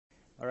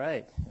All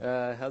right.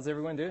 How's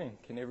everyone doing?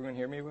 Can everyone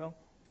hear me well?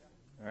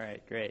 All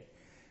right, great.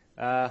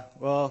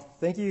 Well,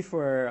 thank you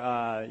for,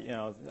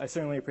 I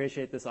certainly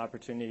appreciate this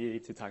opportunity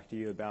to talk to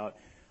you about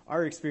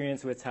our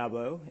experience with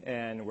Tableau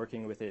and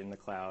working with it in the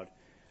cloud.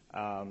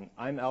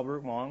 I'm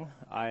Albert Wong.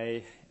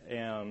 I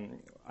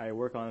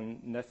work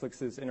on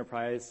Netflix's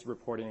enterprise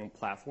reporting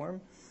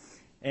platform.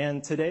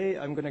 And today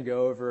I'm going to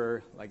go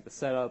over the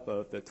setup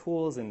of the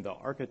tools and the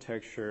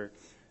architecture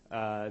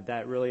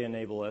that really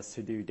enable us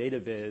to do data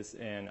viz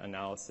and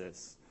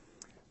analysis.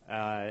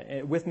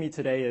 With me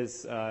today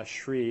is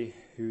Shri,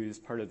 who's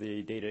part of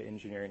the Data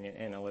Engineering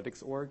and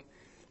Analytics org.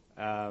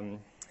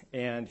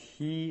 And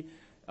he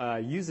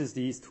uses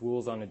these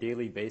tools on a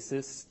daily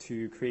basis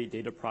to create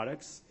data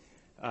products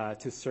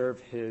to serve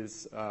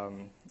his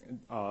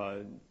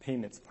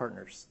payments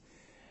partners.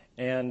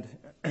 And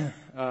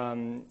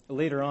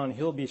later on,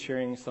 he'll be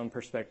sharing some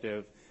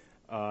perspective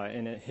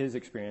in his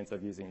experience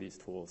of using these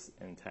tools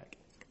in tech.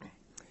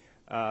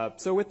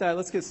 So with that,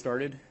 let's get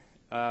started.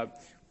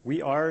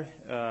 We are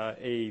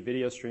a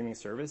video streaming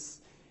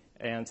service,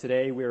 and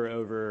today we're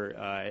over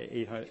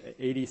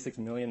 86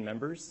 million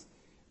members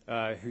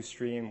who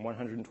stream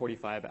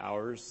 125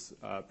 hours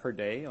per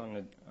day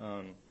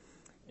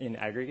in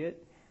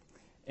aggregate.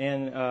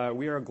 And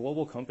we are a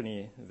global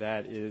company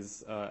that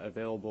is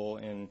available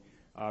in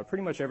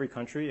pretty much every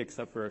country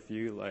except for a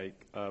few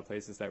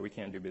places that we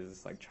can't do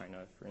business, like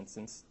China, for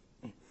instance.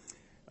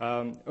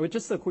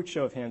 Just a quick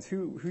show of hands,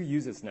 who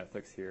uses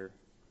Netflix here?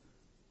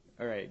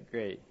 All right,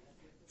 great.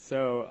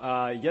 So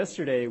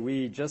yesterday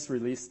we just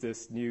released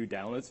this new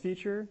downloads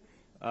feature.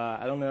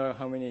 I don't know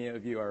how many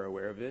of you are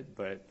aware of it,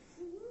 but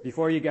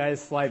before you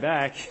guys fly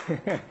back,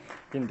 you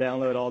can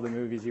download all the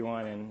movies you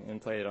want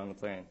and play it on the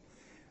plane.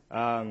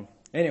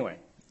 Anyway,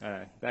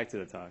 back to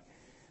the talk.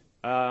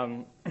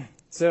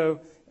 So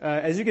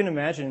as you can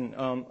imagine,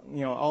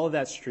 all of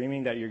that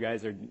streaming that you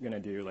guys are going to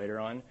do later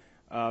on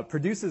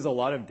produces a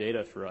lot of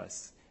data for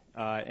us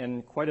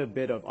and quite a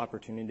bit of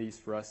opportunities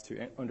for us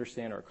to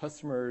understand our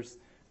customers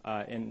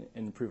and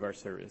improve our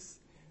service.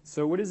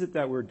 So what is it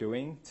that we're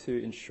doing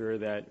to ensure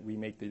that we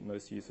make the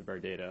most use of our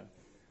data?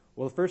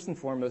 Well, first and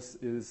foremost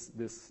is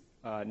this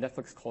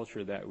Netflix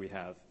culture that we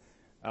have.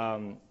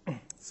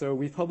 So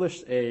we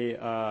published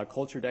a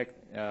culture deck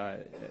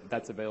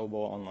that's available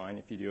online.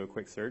 If you do a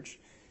quick search,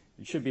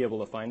 you should be able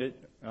to find it.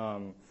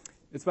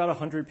 It's about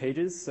 100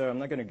 pages, so I'm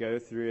not going to go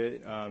through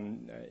it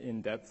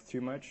in depth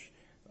too much.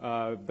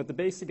 But the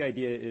basic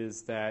idea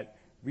is that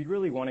we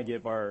really want to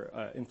give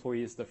our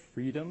employees the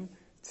freedom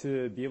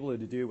to be able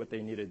to do what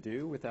they need to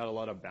do without a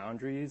lot of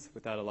boundaries,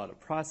 without a lot of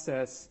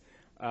process,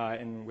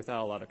 and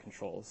without a lot of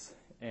controls.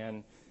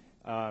 And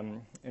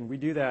we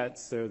do that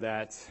so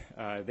that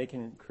they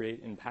can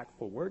create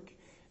impactful work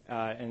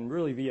and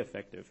really be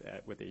effective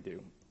at what they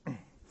do.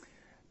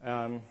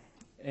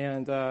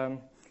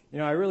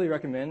 I really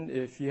recommend,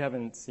 if you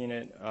haven't seen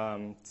it,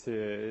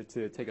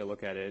 to take a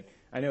look at it.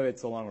 I know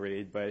it's a long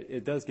read, but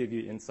it does give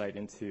you insight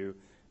into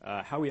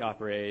how we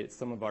operate,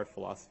 some of our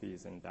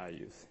philosophies and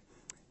values.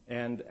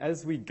 And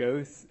as we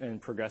go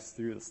and progress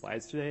through the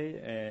slides today,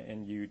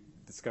 and you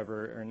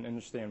discover and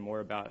understand more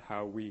about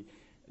how we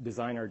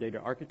design our data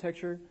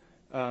architecture,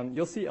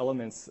 you'll see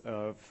elements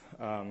of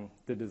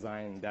the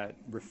design that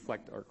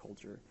reflect our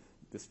culture,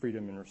 this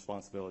freedom and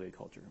responsibility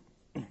culture.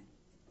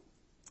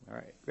 All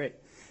right, great.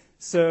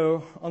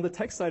 So on the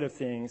tech side of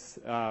things,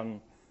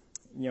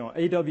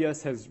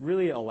 AWS has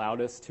really allowed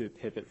us to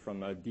pivot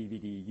from a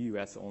DVD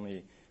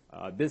US-only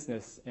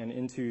business and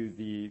into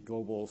the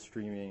global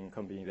streaming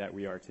company that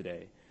we are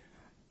today.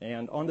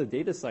 And on the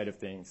data side of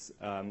things,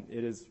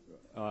 it has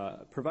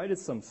provided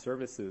some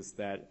services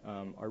that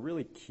are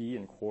really key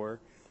and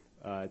core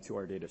to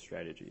our data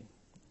strategy.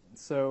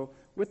 So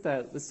with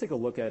that, let's take a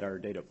look at our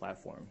data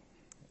platform.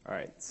 All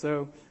right,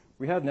 so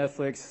we have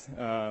Netflix.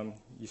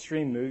 You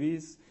stream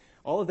movies.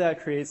 All of that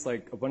creates a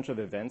bunch of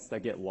events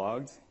that get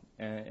logged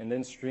and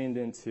then streamed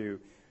into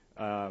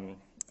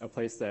a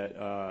place that,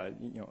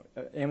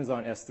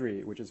 Amazon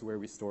S3, which is where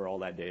we store all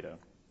that data.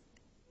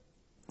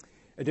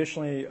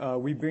 Additionally,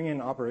 we bring in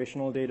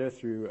operational data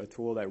through a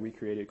tool that we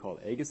created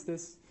called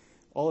Aegis.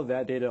 All of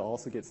that data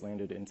also gets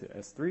landed into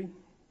S3.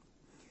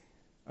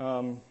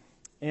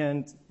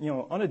 And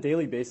on a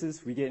daily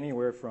basis, we get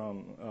anywhere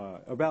from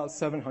about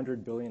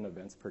 700 billion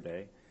events per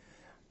day.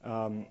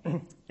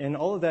 And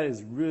all of that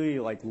is really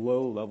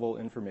low-level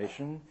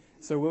information.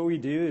 So what we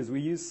do is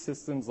we use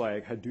systems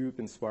like Hadoop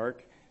and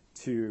Spark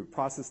to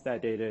process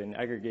that data and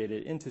aggregate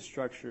it into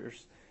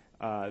structures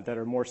that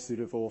are more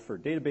suitable for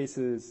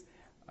databases,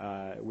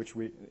 which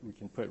we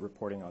can put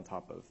reporting on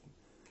top of.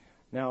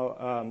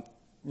 Now,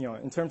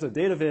 in terms of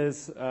data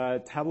viz,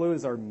 Tableau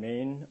is our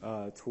main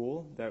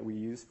tool that we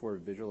use for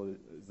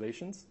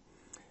visualizations.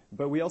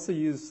 But we also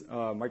use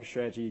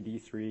MicroStrategy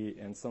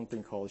D3 and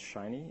something called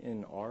Shiny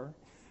in R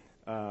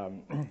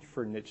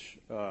for niche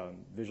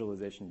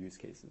visualization use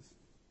cases.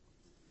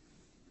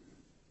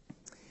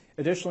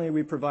 Additionally,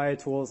 we provide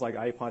tools like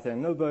IPython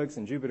notebooks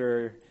and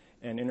Jupyter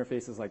and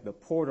interfaces like the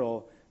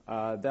portal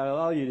that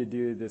allow you to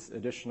do this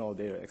additional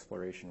data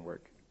exploration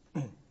work.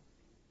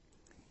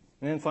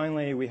 And then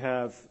finally, we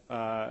have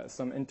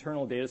some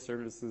internal data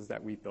services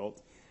that we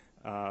built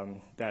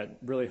that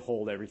really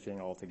hold everything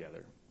all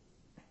together.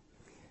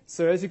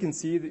 So as you can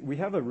see, we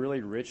have a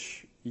really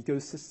rich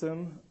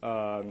ecosystem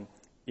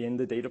in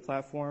the data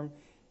platform.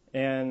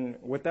 And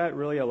what that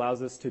really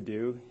allows us to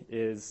do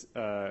is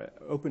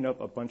open up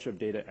a bunch of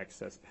data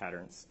access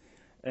patterns.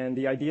 And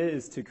the idea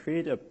is to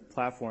create a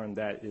platform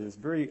that is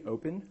very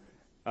open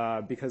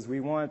because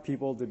we want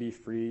people to be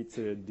free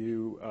to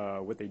do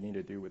what they need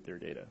to do with their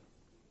data.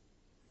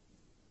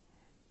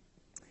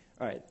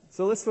 All right,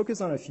 so let's focus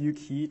on a few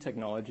key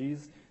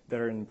technologies that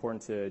are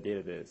important to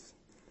data viz.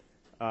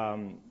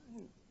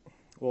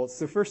 Well,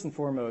 so first and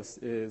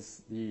foremost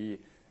is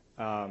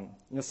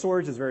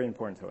storage is very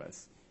important to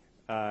us.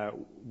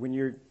 When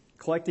you're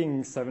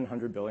collecting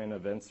 700 billion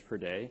events per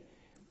day,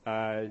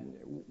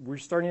 we're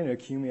starting to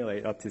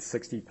accumulate up to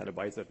 60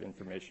 petabytes of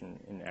information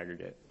in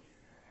aggregate.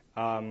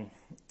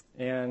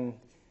 And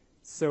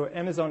so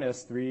Amazon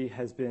S3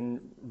 has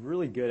been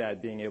really good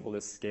at being able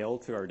to scale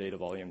to our data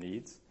volume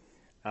needs.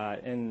 To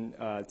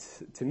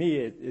me,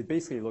 it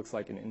basically looks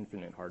like an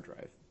infinite hard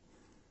drive.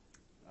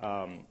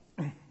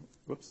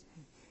 Whoops.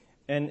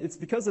 And it's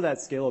because of that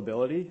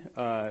scalability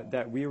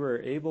that we were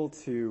able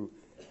to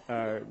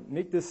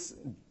make this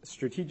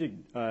strategic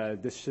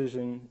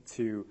decision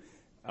to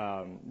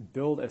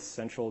build a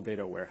central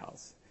data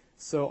warehouse.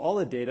 So all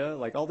the data,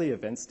 like all the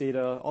events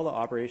data, all the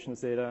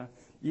operations data,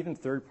 even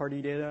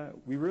third-party data,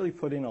 we really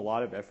put in a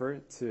lot of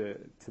effort to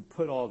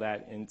put all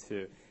that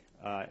into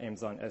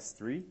Amazon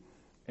S3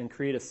 and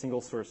create a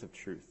single source of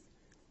truth.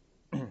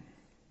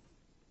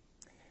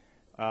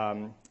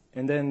 And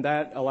then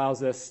that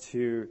allows us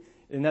to,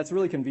 and that's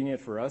really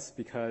convenient for us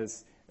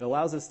because it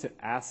allows us to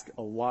ask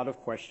a lot of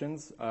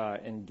questions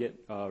and get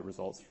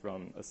results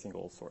from a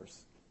single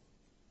source.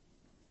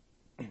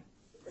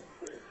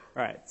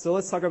 All right, so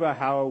let's talk about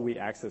how we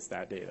access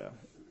that data.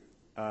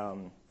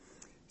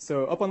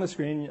 So up on the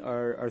screen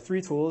are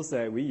three tools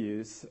that we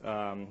use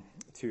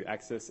to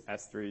access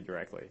S3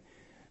 directly.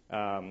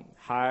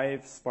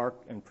 Hive,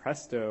 Spark, and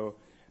Presto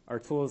are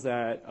tools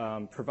that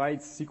provide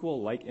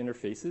SQL-like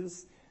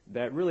interfaces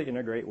that really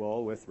integrate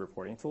well with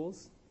reporting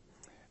tools.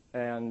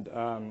 And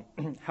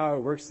how it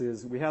works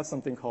is we have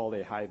something called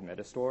a Hive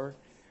metastore,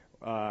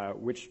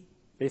 which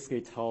basically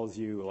tells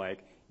you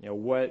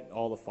what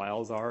all the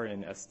files are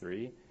in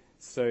S3.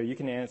 So you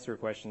can answer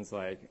questions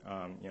like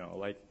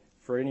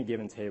for any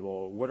given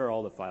table, what are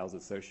all the files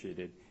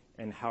associated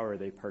and how are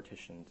they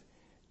partitioned?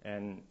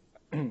 And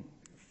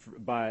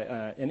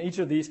and each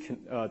of these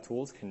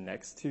tools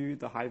connects to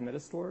the Hive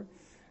metastore.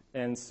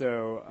 And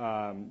so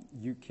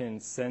you can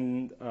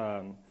send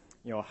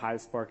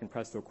Hive, Spark, and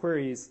Presto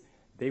queries.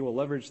 They will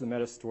leverage the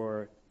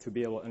metastore to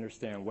be able to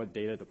understand what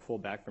data to pull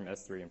back from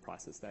S3 and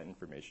process that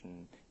information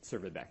and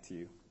serve it back to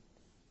you.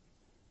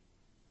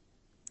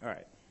 All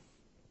right.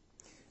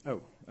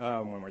 Oh,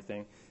 one more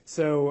thing.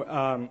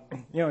 So,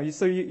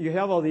 you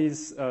have all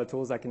these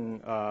tools that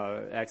can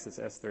access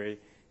S3.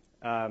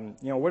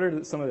 What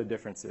are some of the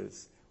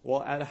differences?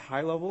 Well, at a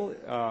high level,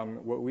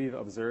 what we've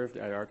observed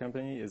at our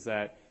company is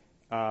that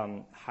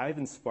Hive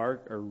and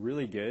Spark are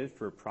really good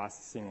for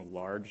processing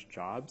large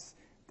jobs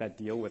that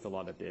deal with a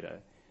lot of data.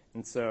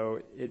 And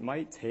so it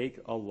might take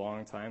a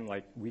long time.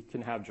 Like we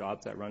can have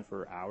jobs that run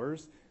for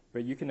hours,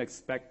 but you can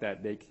expect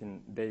that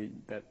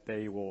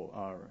they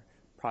will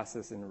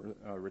process and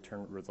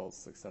return results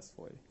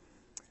successfully.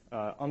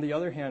 On the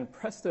other hand,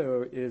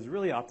 Presto is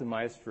really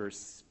optimized for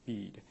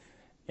speed.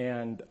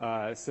 And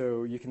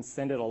so you can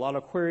send it a lot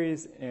of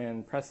queries,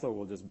 and Presto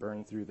will just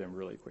burn through them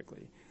really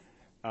quickly.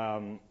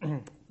 But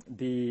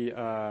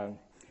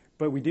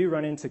we do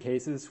run into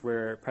cases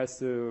where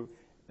Presto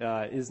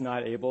is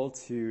not able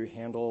to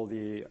handle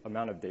the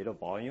amount of data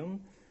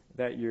volume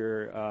that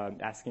you're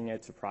asking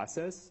it to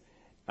process.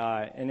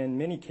 And in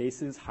many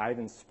cases, Hive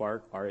and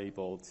Spark are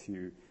able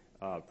to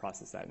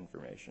process that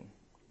information.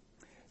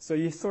 So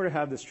you sort of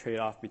have this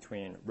trade-off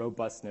between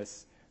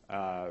robustness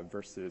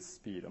versus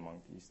speed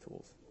among these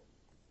tools.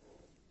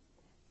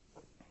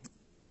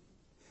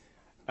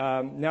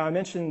 Now, I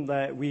mentioned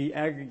that we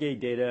aggregate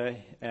data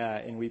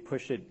and we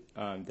push it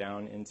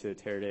down into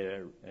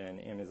Teradata and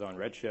Amazon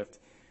Redshift.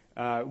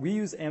 We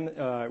use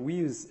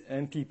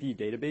MPP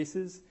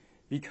databases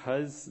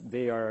because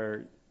they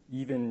are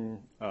even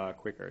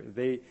quicker.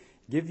 They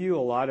give you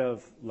a lot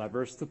of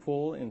levers to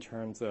pull in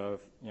terms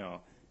of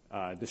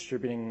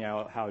distributing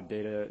out how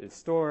data is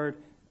stored,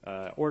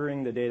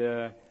 ordering the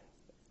data,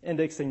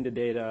 indexing the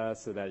data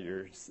so that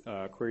your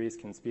queries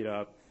can speed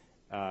up.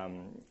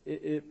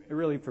 It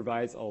really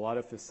provides a lot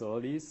of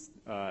facilities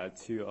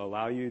to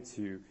allow you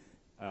to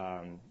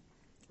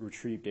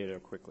retrieve data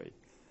quickly.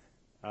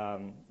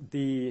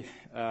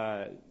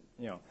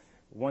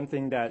 One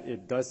thing that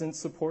it doesn't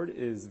support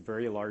is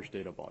very large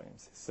data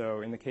volumes.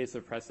 So in the case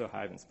of Presto,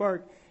 Hive, and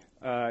Spark,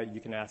 you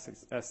can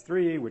access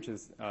S3, which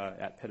is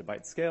at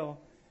petabyte scale.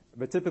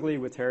 But typically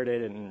with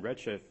Teradata and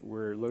Redshift,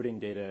 we're loading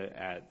data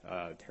at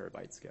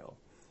terabyte scale.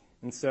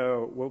 And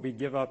so what we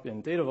give up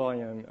in data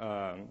volume,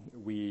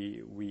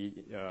 we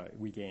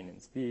gain in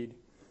speed.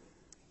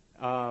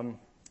 And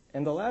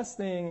the last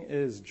thing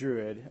is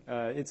Druid.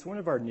 It's one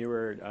of our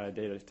newer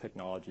data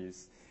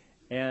technologies.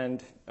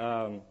 And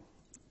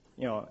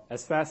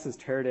as fast as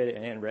Teradata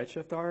and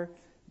Redshift are,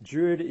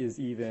 Druid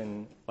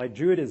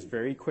is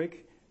very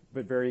quick,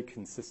 but very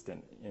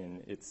consistent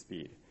in its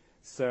speed.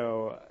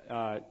 So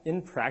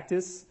in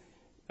practice,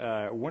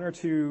 one or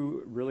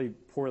two really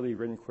poorly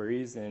written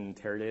queries in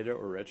Teradata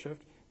or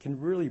Redshift can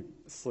really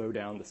slow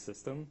down the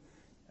system,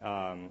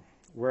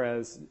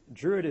 whereas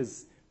Druid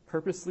is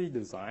purposely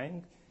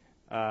designed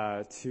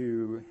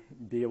to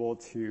be able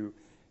to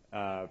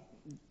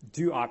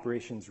do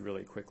operations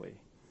really quickly.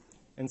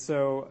 And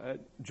so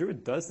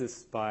Druid does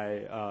this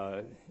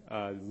by,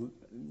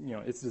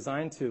 it's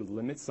designed to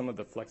limit some of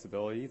the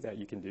flexibility that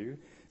you can do.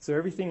 So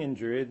everything in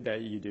Druid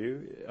that you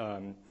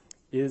do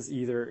is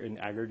either an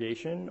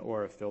aggregation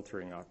or a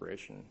filtering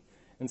operation.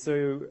 And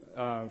so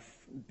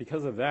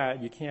because of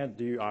that, you can't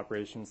do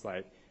operations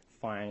like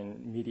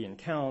find median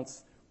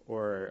counts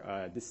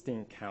or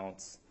distinct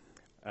counts.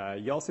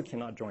 You also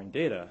cannot join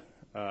data,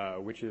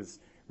 which is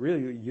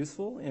really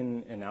useful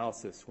in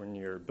analysis when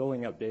you're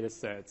building up data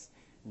sets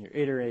and you're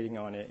iterating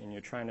on it and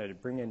you're trying to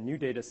bring in new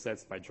data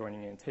sets by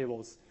joining in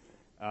tables.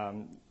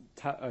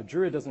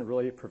 Druid doesn't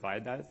really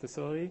provide that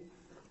facility,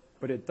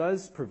 but it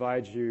does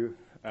provide you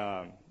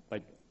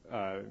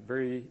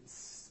very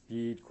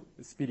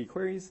speedy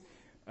queries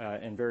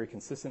and very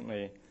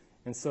consistently.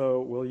 And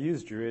so we'll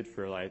use Druid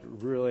for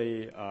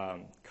really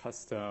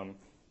custom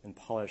and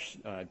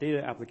polished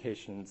data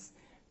applications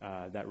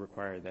that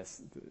require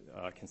this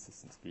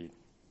consistent speed.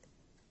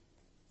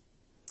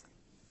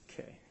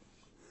 Okay.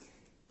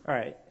 All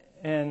right.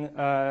 And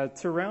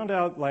to round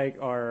out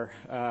our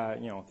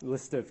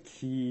list of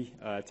key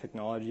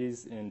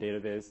technologies in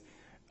database,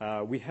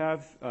 we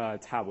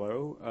have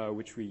Tableau,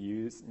 which we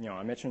use.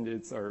 I mentioned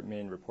it's our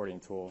main reporting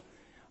tool.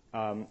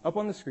 Up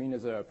on the screen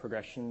is a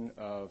progression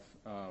of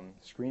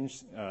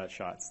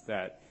screenshots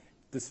that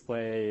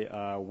display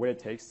what it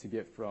takes to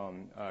get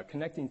from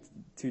connecting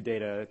to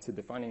data to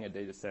defining a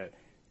data set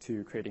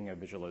to creating a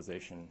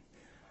visualization.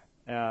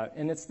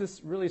 And it's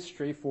this really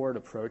straightforward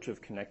approach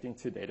of connecting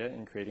to data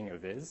and creating a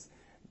viz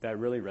that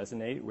really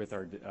resonate with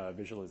our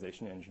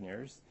visualization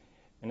engineers.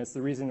 And it's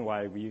the reason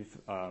why we've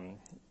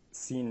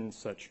seen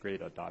such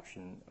great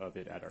adoption of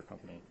it at our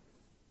company.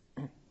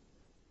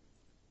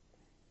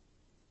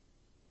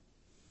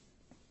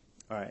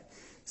 All right.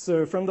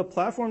 So from the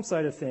platform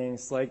side of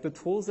things, the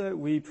tools that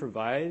we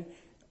provide,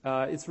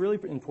 it's really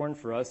important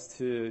for us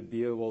to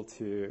be able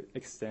to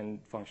extend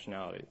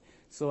functionality.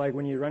 So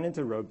when you run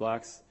into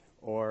roadblocks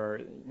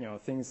or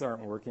things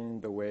aren't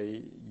working the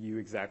way you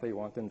exactly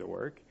want them to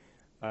work,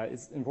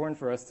 it's important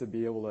for us to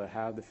be able to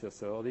have the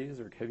facilities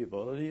or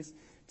capabilities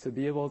to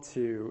be able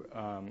to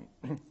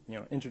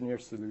engineer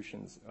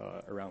solutions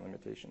around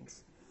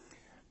limitations.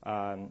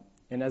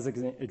 And as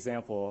an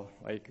example,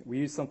 we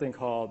use something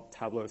called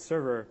Tableau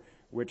Server,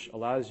 which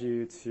allows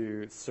you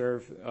to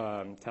serve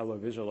Tableau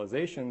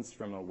visualizations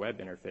from a web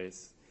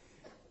interface.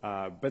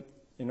 But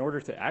in order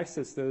to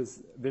access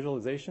those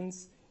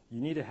visualizations, you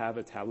need to have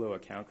a Tableau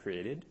account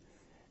created.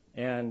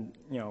 And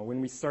when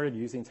we started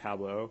using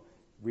Tableau,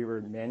 we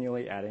were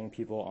manually adding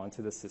people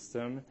onto the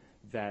system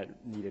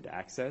that needed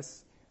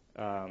access.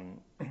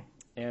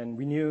 And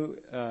we knew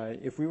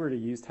if we were to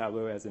use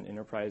Tableau as an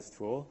enterprise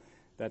tool,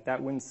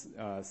 that wouldn't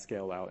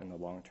scale out in the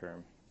long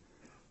term.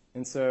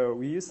 And so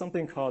we use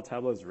something called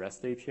Tableau's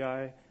REST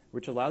API,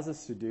 which allows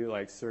us to do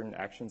certain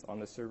actions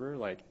on the server,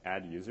 like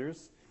add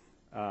users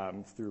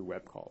through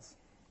web calls.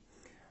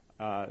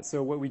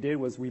 So what we did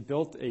was we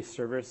built a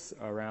service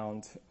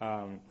around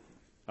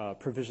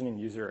provisioning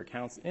user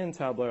accounts in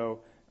Tableau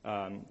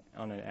on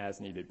an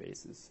as-needed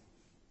basis.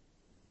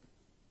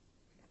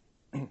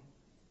 All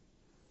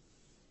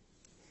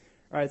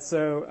right,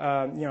 so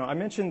I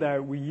mentioned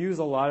that we use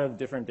a lot of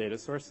different data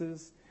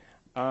sources,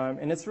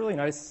 and it's really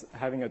nice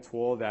having a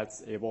tool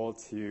that's able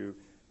to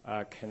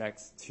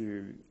connect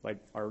to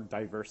our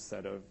diverse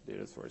set of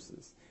data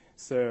sources.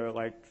 So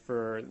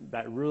for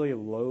that really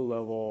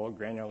low-level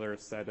granular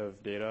set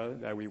of data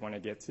that we want to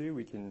get to,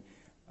 we can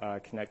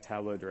connect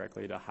Tableau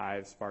directly to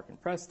Hive, Spark,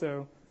 and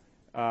Presto.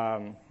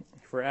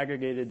 For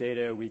aggregated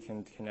data, we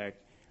can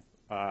connect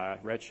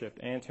Redshift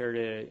and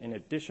Teradata in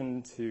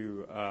addition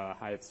to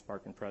Hive,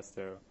 Spark, and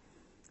Presto.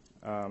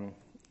 And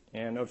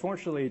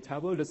unfortunately,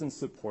 Tableau doesn't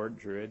support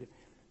Druid,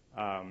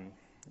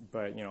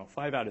 but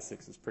 5 out of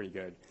 6 is pretty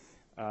good.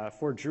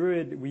 For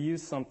Druid, we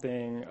use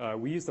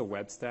the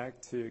web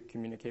stack to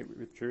communicate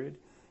with Druid.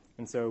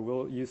 And so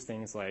we'll use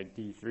things like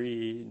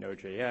D3,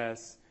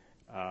 Node.js,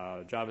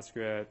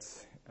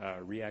 JavaScript,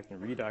 React,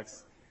 and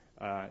Redux.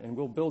 And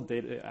we'll build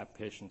data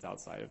applications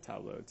outside of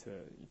Tableau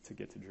to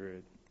get to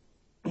Druid.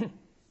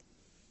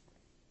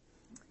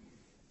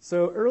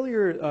 So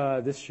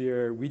earlier this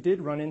year, we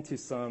did run into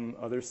some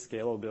other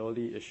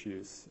scalability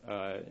issues,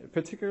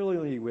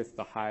 particularly with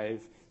the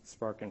Hive,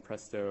 Spark, and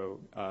Presto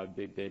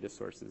big data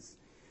sources.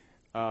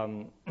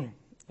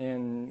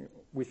 And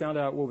we found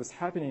out what was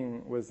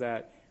happening was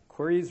that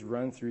queries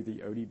run through the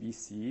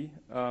ODBC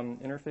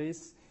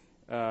interface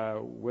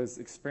was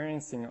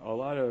experiencing a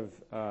lot of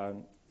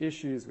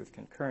issues with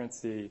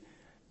concurrency,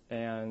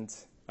 and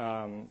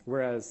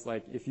whereas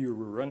like if you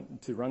were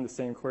to run the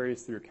same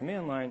queries through a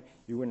command line,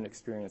 you wouldn't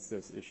experience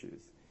those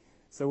issues.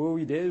 So what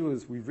we did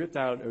was we ripped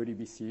out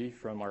ODBC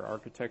from our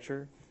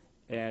architecture,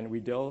 and we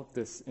built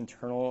this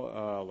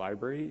internal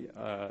library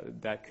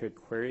that could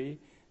query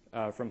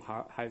from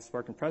Hive,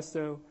 Spark, and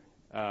Presto,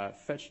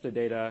 fetch the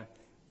data,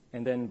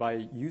 and then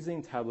by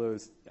using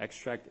Tableau's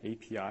extract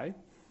API,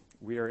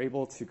 we are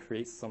able to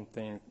create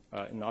something,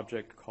 an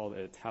object called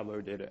a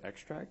Tableau data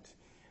extract,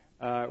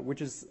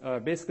 which is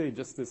basically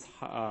just this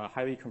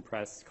highly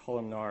compressed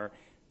columnar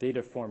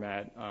data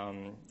format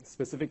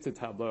specific to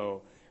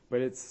Tableau, but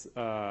it's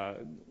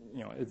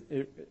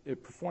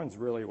it performs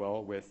really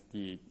well with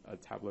the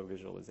Tableau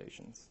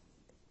visualizations.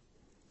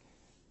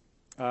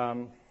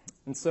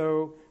 And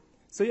so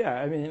yeah,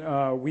 I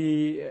mean,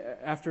 we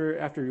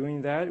after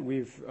doing that,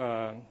 we've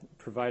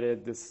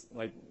provided this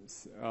like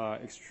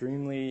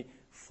extremely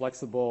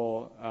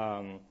flexible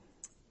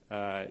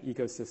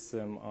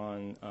ecosystem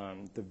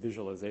on the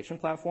visualization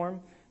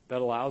platform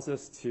that allows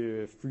us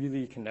to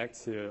freely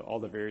connect to all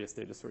the various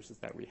data sources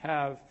that we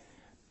have.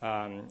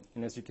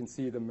 And as you can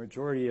see, the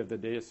majority of the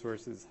data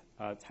sources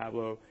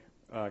Tableau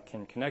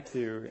can connect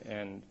to,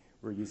 and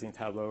we're using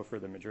Tableau for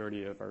the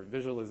majority of our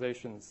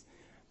visualizations.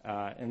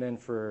 And then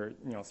for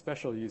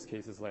special use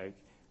cases like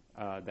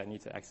that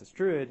need to access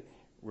Druid,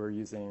 we're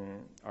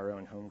using our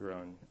own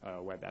homegrown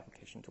web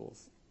application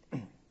tools,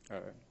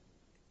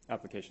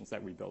 applications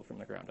that we build from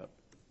the ground up.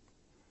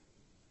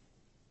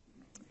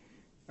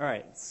 All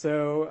right,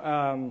 so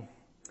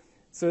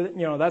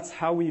that's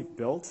how we've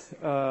built,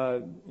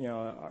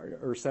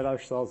 or set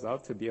ourselves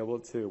up to be able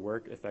to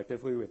work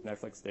effectively with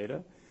Netflix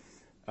data.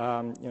 A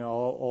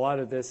lot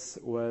of this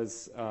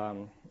was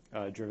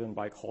driven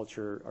by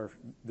culture, or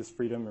this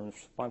freedom and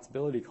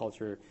responsibility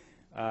culture,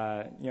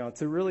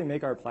 to really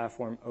make our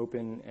platform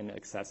open and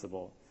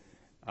accessible.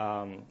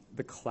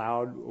 The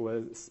cloud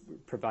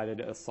provided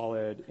a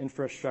solid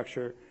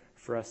infrastructure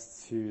for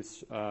us to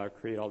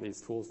create all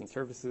these tools and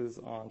services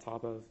on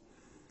top of.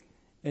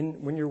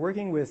 And when you're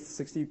working with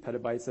 60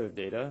 petabytes of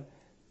data,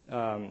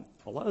 a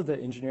lot of the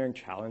engineering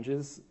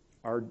challenges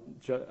are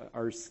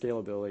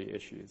scalability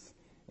issues.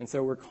 And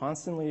so we're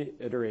constantly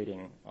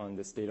iterating on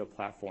this data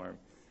platform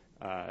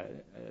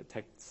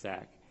tech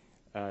stack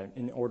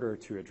in order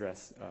to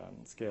address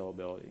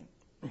scalability.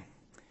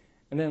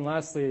 And then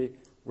lastly,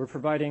 we're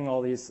providing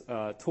all these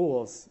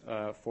tools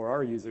for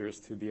our users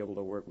to be able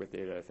to work with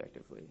data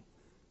effectively.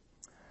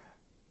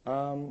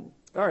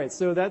 All right,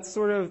 so that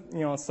sort of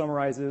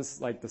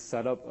summarizes like the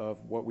setup of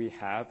what we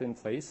have in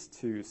place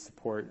to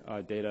support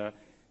data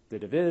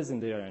viz and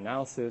data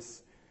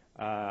analysis.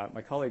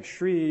 My colleague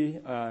Shri,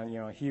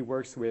 he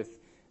works with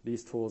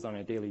these tools on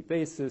a daily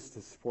basis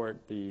to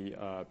support the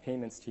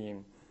payments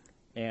team,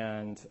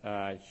 and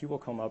he will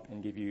come up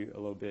and give you a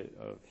little bit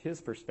of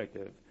his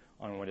perspective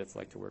on what it's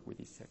like to work with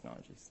these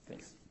technologies.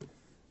 Thanks.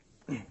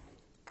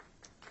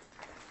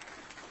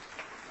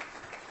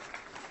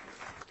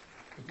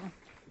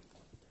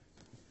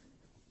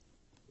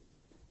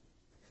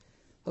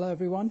 Hello,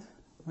 everyone.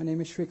 My name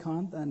is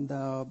Shrikant, and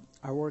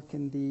I work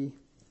in the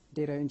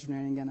data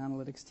engineering and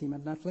analytics team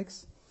at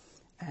Netflix.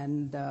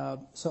 And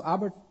so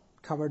Albert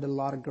covered a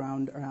lot of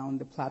ground around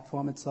the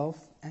platform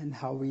itself and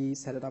how we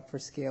set it up for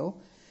scale.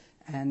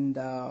 And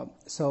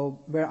so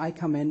where I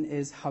come in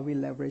is how we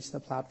leverage the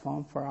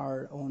platform for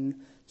our own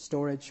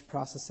storage,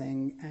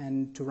 processing,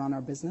 and to run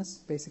our business,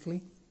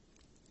 basically.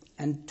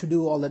 And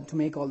to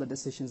make all the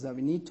decisions that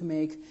we need to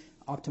make,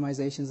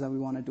 optimizations that we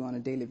want to do on a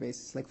daily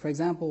basis. Like, for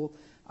example,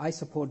 I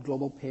support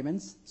global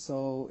payments,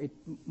 so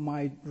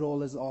my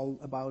role is all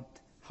about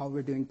how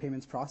we're doing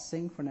payments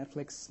processing for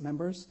Netflix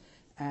members,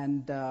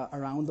 and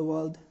around the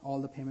world,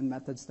 all the payment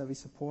methods that we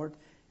support,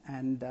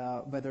 and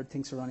whether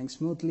things are running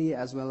smoothly,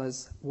 as well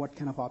as what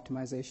kind of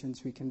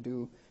optimizations we can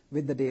do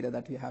with the data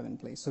that we have in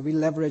place. So we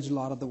leverage a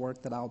lot of the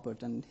work that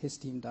Albert and his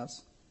team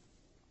does.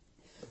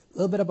 A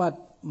little bit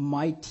about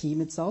my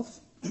team itself.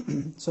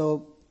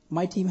 So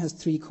my team has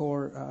three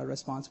core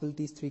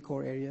responsibilities, three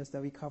core areas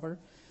that we cover.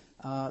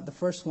 The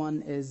first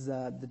one is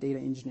the data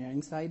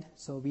engineering side.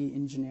 So we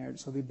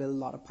build a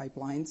lot of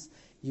pipelines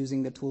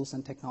using the tools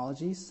and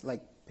technologies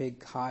like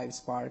Pig, Hive,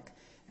 Spark,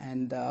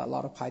 and a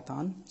lot of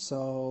Python.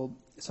 So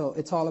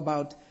it's all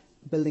about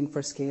building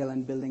for scale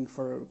and building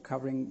for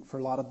covering for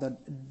a lot of the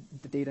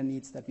data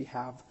needs that we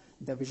have,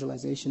 the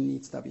visualization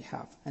needs that we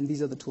have. And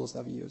these are the tools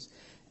that we use.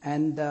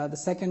 And the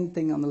second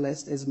thing on the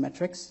list is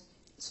metrics.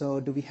 So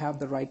do we have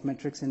the right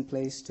metrics in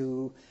place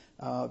to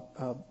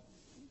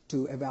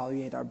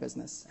evaluate our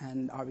business,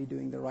 and are we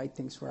doing the right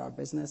things for our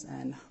business,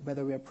 and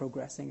whether we are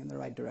progressing in the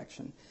right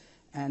direction.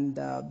 And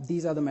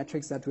these are the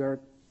metrics that we are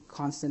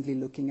constantly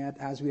looking at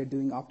as we are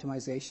doing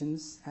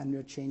optimizations and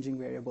we're changing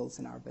variables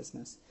in our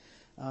business.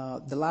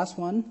 The last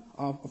one,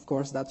 of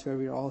course, that's where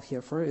we're all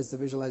here for, is the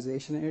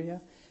visualization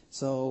area.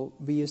 So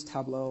we use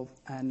Tableau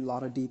and a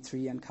lot of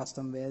D3 and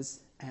Custom Viz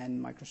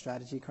and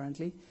MicroStrategy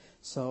currently,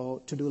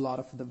 so to do a lot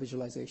of the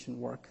visualization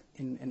work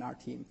in our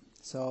team.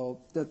 So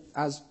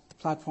as the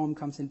platform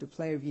comes into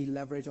play, we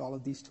leverage all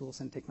of these tools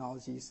and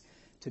technologies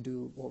to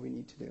do what we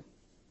need to do.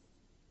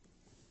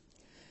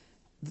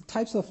 The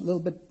types of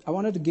I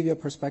wanted to give you a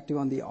perspective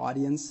on the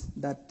audience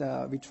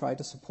that we try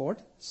to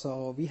support.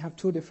 So we have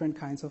two different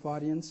kinds of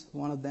audience.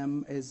 One of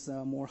them is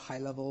a more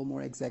high-level,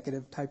 more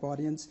executive type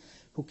audience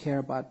who care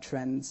about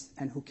trends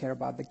and who care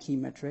about the key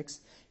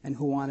metrics and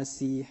who want to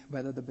see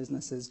whether the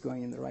business is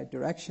going in the right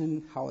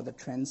direction, how are the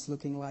trends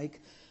looking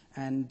like,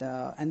 and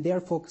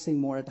they're focusing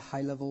more at a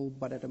high level,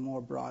 but at a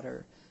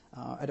broader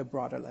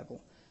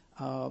level.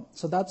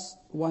 So that's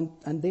one,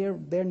 and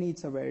their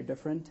needs are very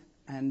different.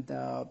 And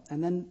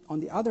then on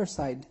the other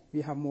side,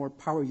 we have more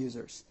power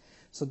users.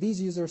 So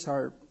these users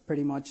are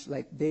pretty much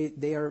like they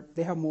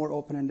have more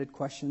open-ended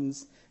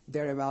questions.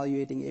 They're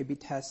evaluating A/B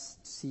tests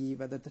to see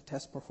whether the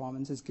test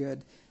performance is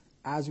good.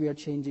 As we are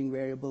changing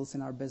variables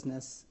in our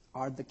business,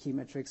 are the key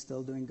metrics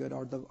still doing good?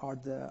 Are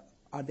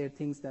there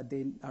things that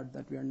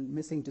we are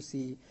missing to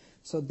see?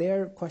 So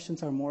their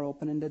questions are more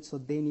open-ended. So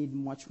they need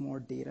much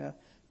more data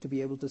to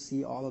be able to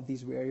see all of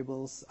these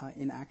variables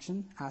in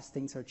action as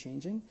things are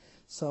changing.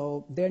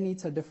 So their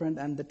needs are different,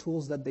 and the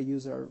tools that they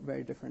use are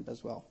very different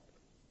as well.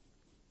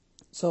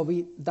 So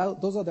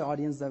those are the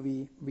audience that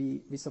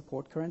we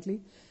support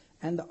currently.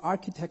 And the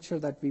architecture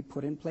that we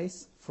put in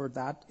place for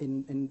that,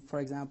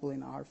 for example,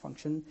 in our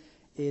function,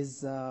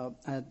 is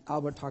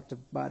Albert talked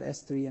about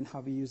S3 and how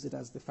we use it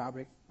as the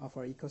fabric of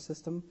our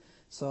ecosystem.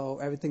 So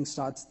everything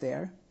starts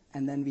there,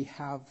 and then we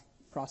have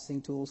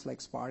processing tools like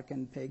Spark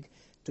and Pig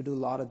to do a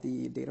lot of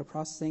the data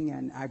processing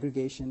and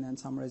aggregation and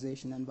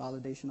summarization and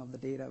validation of the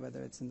data, whether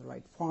it's in the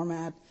right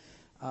format,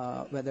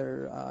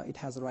 whether it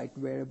has the right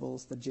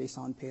variables, the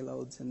JSON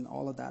payloads, and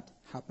all of that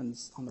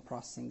happens on the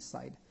processing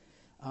side.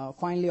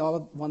 Finally,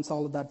 once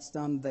all of that's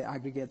done, the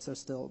aggregates are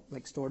still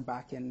stored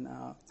back in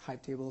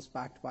Hive tables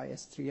backed by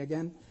S3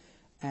 again.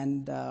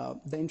 And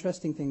the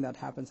interesting thing that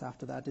happens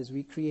after that is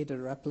we create a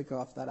replica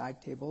of that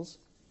ag tables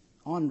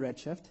on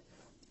Redshift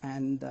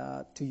and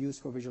to use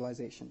for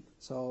visualization.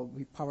 So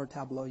we power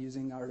Tableau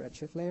using our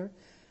Redshift layer.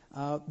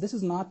 This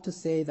is not to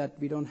say that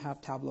we don't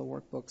have Tableau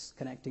workbooks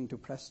connecting to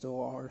Presto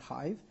or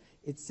Hive.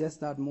 It's just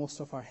that most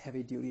of our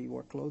heavy-duty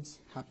workloads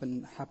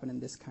happen in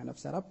this kind of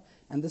setup.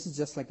 And this is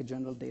just like a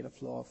general data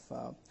flow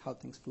of how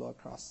things flow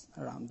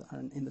around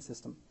in the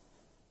system.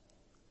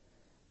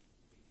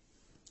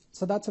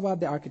 So that's about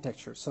the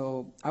architecture.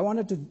 So I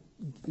wanted to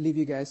leave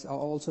you guys, I'll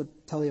also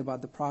tell you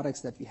about the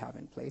products that we have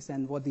in place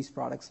and what these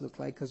products look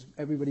like, because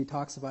everybody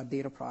talks about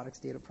data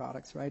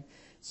products, right?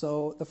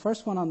 So the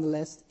first one on the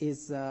list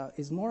is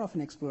more of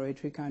an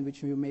exploratory kind,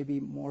 which you may be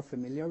more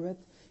familiar with.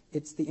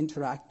 It's the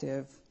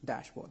interactive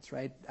dashboards,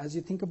 right? As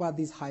you think about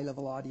these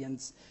high-level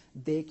audience,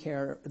 they're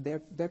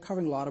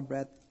covering a lot of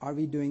breadth. Are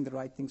we doing the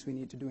right things we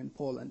need to do in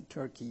Poland,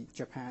 Turkey,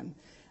 Japan?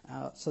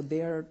 So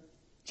they're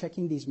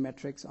checking these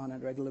metrics on a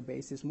regular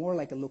basis, more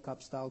like a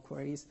lookup style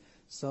queries.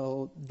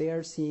 So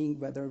they're seeing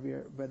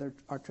whether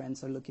our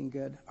trends are looking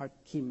good, our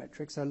key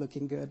metrics are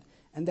looking good,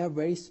 and they're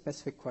very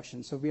specific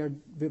questions. So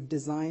we've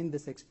designed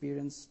this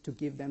experience to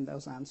give them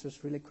those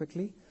answers really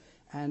quickly,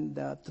 and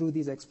through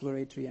these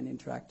exploratory and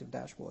interactive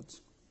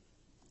dashboards.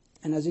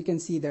 And as you can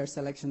see, there are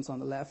selections on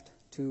the left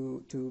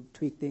to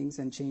tweak things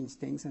and change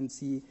things and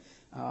see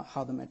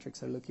how the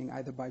metrics are looking,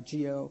 either by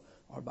geo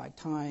or by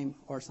time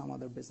or some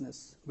other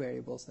business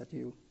variables that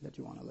you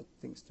want to look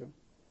things through.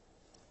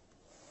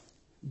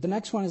 The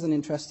next one is an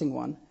interesting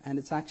one, and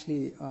it's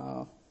actually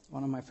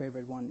one of my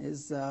favorite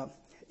ones,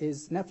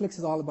 is Netflix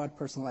is all about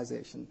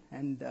personalization.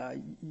 And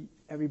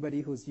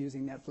everybody who's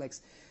using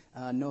Netflix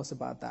knows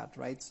about that,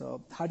 right?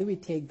 So how do we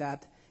take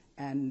that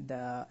and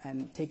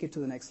take it to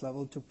the next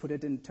level to put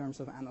it in terms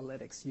of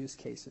analytics use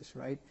cases,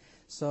 right?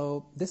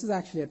 So this is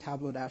actually a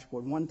Tableau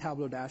dashboard, one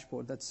Tableau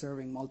dashboard that's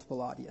serving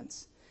multiple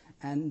audience.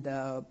 And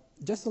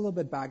just a little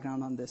bit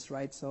background on this,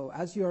 right? So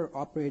as you're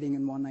operating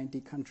in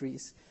 190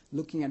 countries,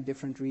 looking at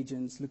different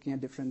regions, looking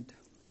at different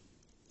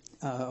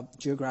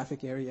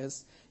geographic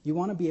areas, you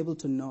want to be able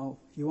to know,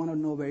 you want to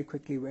know very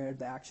quickly where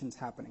the action's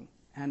happening.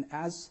 And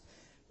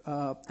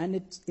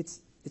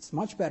it's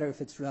much better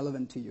if it's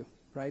relevant to you,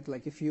 right?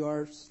 Like if you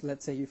are,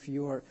 let's say if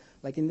you are,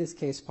 like in this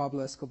case,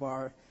 Pablo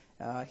Escobar,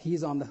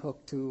 he's on the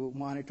hook to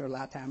monitor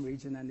LATAM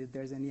region, and if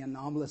there's any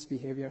anomalous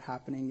behavior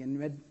happening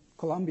in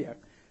Colombia,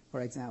 for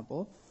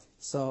example.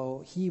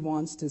 So he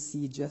wants to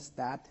see just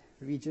that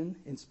region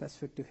in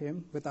specific to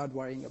him without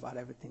worrying about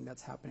everything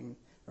that's happening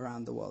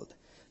around the world.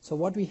 So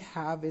what we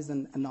have is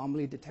an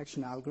anomaly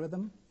detection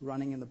algorithm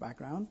running in the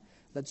background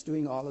that's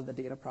doing all of the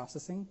data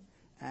processing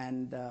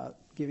and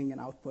giving an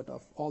output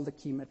of all the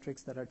key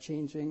metrics that are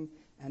changing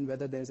and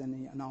whether there's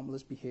any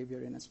anomalous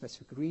behavior in a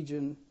specific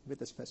region with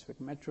a specific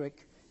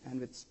metric and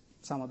with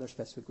some other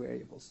specific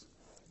variables.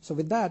 So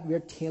with that,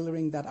 we're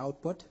tailoring that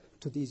output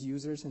to these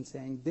users and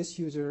saying this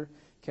user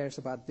cares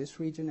about this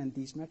region and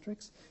these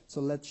metrics,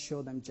 so let's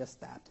show them just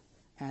that.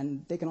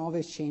 And they can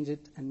always change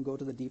it and go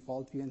to the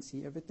default view and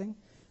see everything,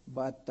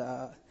 but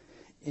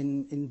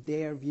in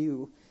their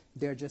view,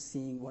 they're just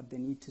seeing what they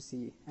need to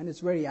see, and it's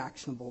very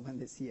actionable when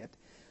they see it.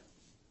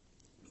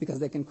 because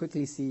they can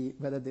quickly see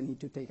whether they need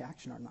to take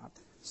action or not.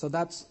 So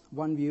that's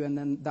one view, and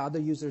then the other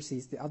user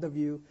sees the other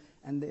view,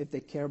 and if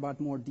they care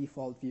about more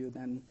default view,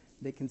 then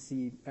they can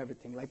see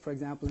everything. Like, for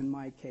example, in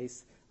my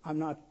case, I'm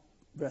not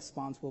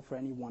responsible for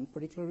any one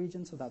particular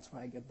region, so that's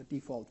why I get the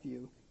default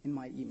view in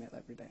my email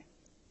every day.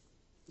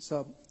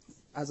 So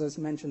as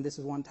I mentioned, this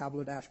is one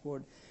Tableau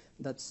dashboard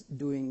that's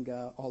doing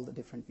all the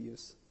different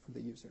views for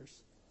the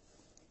users.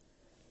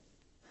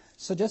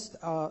 So just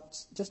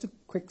to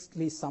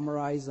quickly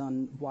summarize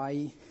on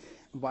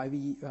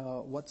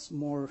what's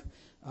more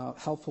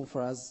helpful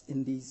for us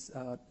in these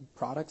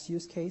products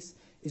use case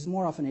is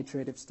more of an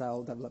iterative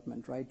style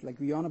development, right? Like,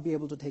 we want to be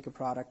able to take a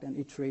product and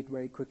iterate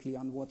very quickly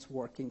on what's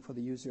working for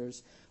the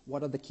users,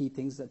 what are the key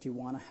things that you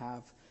want to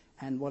have,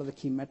 and what are the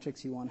key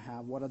metrics you want to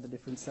have, what are the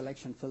different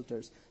selection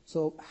filters.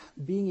 So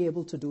being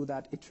able to do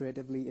that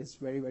iteratively is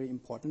very, very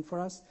important for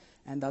us,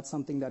 and that's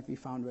something that we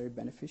found very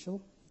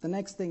beneficial. The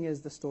next thing is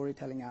the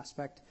storytelling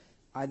aspect.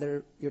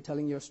 Either you're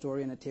telling your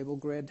story in a table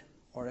grid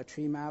or a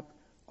tree map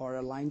or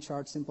a line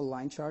chart, simple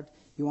line chart.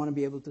 You want to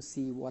be able to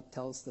see what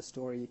tells the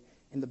story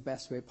in the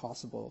best way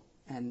possible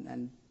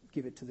and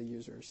give it to the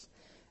users.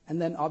 And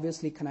then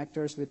obviously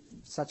connectors with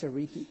such a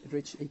rich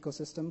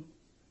ecosystem.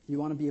 You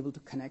want to be able to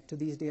connect to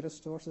these data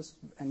sources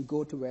and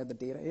go to where the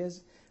data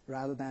is,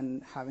 rather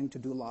than having to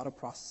do a lot of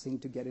processing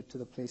to get it to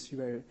the place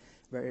where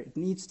it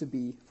needs to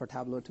be for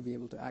Tableau to be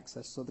able to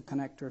access. So the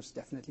connectors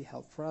definitely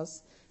help for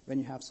us when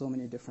you have so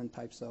many different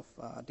types of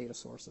data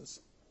sources.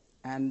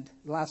 And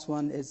the last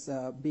one is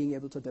being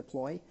able to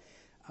deploy.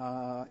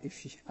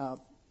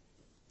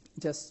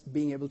 Just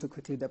being able to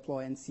quickly deploy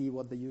and see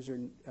what the user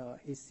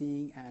is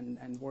seeing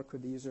and work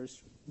with the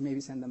users,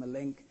 maybe send them a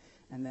link,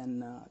 and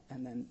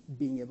then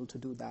being able to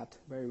do that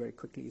very, very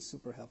quickly is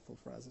super helpful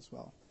for us as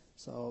well.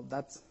 So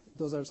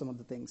those are some of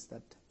the things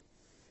that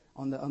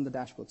on the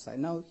dashboard side.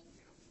 Now,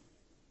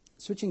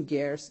 switching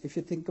gears, if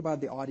you think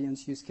about the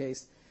audience use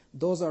case,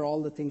 those are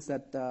all the things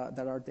that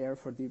are there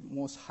for the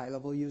most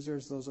high-level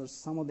users. Those are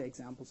some of the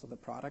examples of the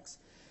products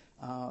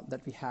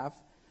that we have.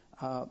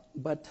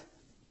 But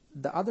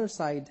the other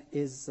side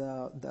is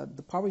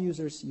the power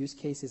users use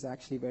case is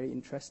actually very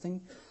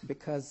interesting,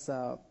 because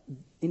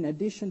in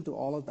addition to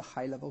all of the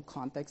high-level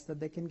context that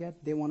they can get,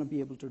 they want to be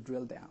able to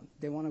drill down.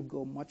 They want to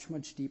go much,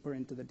 much deeper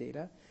into the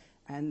data,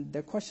 and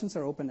their questions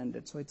are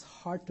open-ended, so it's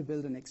hard to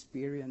build an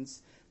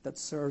experience that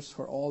serves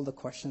for all the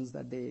questions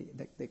that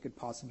they could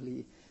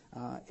possibly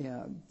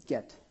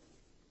get.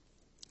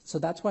 So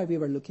that's why we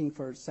were looking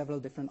for several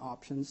different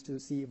options to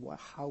see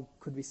how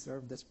could we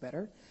serve this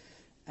better.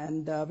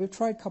 And we've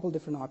tried a couple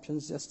different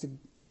options. Just to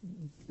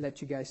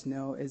let you guys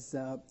know, is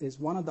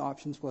one of the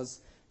options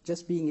was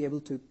just being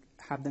able to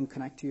have them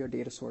connect to your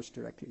data source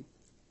directly.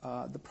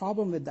 The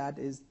problem with that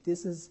is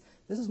this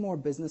is more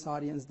business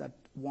audience that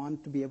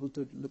want to be able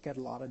to look at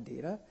a lot of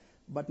data,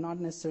 but not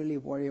necessarily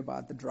worry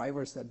about the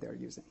drivers that they're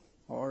using.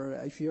 Or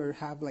if you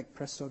have like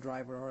Presto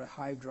driver or a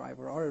Hive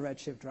driver or a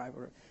Redshift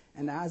driver,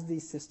 and as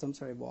these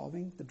systems are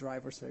evolving, the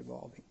drivers are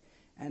evolving.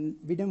 And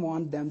we didn't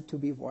want them to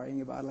be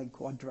worrying about like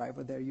what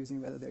driver they're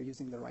using, whether they're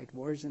using the right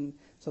version.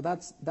 So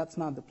that's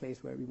not the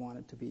place where we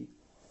wanted to be.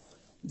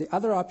 The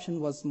other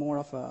option was more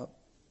of a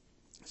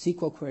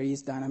SQL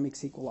queries, dynamic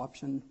SQL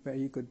option, where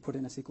you could put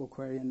in a SQL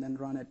query and then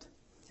run it,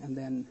 and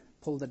then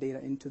pull the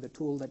data into the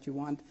tool that you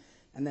want,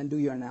 and then do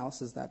your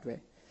analysis that way.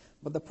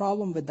 But the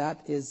problem with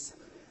that is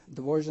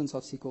the versions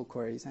of SQL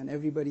queries, and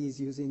everybody is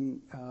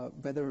using,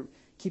 whether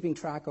keeping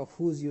track of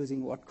who's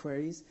using what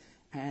queries,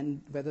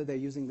 and whether they're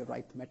using the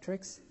right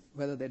metrics,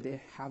 whether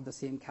they have the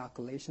same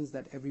calculations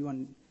that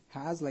everyone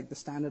has. Like, the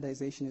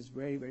standardization is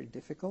very, very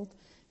difficult,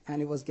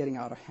 and it was getting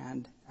out of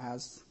hand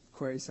as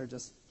queries are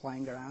just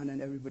flying around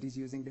and everybody's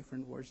using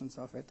different versions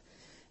of it,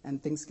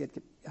 and things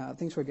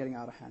were getting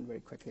out of hand very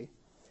quickly.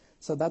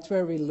 So that's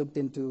where we looked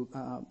into,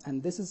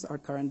 and this is our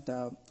current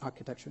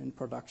architecture in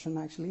production,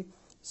 actually.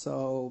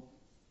 So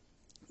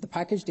the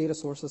package data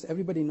sources,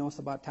 everybody knows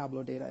about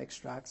Tableau data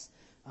extracts,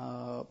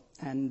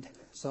 and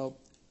so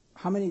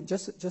how many,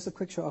 just a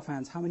quick show of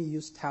hands, how many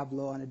use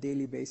Tableau on a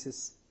daily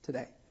basis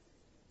today?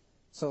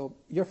 So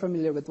you're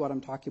familiar with what I'm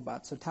talking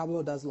about. So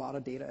Tableau does a lot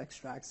of data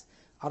extracts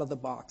out of the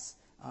box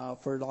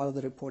for a lot of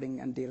the reporting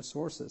and data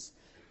sources.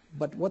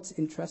 But what's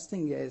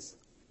interesting is,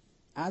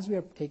 as we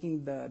are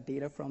taking the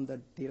data from the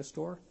data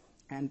store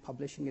and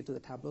publishing it to the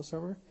Tableau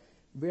server,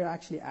 we're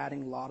actually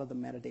adding a lot of the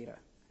metadata.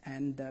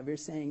 And we're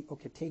saying,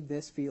 okay, take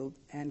this field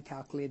and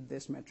calculate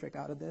this metric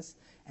out of this,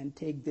 and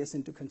take this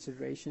into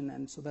consideration,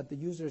 and so that the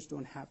users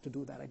don't have to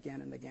do that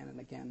again and again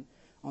and again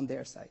on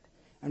their side.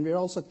 And we're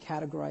also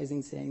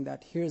categorizing, saying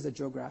that here's the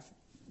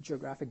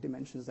geographic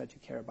dimensions that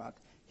you care about.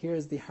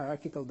 Here's the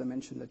hierarchical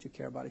dimension that you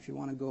care about. If you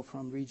want to go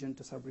from region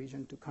to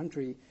sub-region to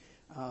country,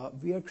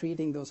 we are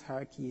creating those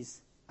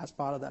hierarchies as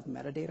part of that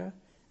metadata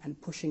and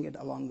pushing it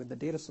along with the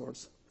data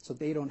source, so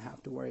they don't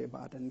have to worry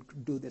about and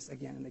do this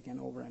again and again,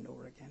 over and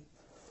over again.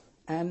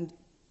 And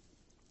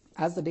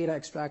as the data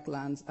extract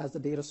lands, as the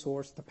data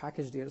source, the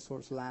package data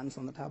source lands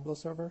on the Tableau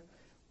server,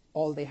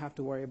 all they have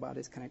to worry about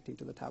is connecting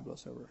to the Tableau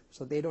server.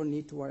 So they don't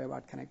need to worry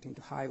about connecting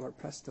to Hive or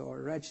Presto or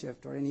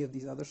Redshift or any of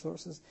these other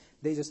sources.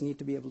 They just need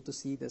to be able to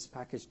see this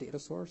package data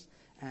source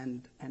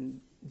and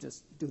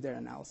just do their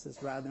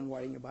analysis rather than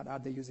worrying about are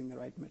they using the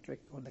right metric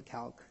or the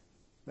calc,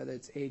 whether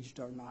it's aged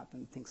or not,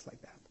 and things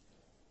like that.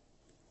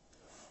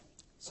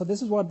 So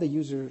this is what the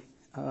user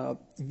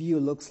view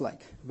looks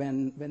like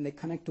when they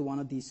connect to one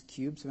of these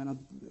cubes, when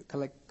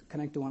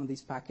connect to one of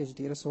these package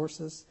data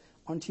sources.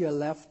 Onto your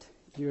left,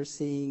 you're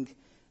seeing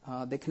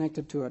they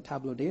connected to a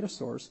Tableau data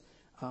source,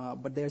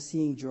 but they're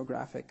seeing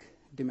geographic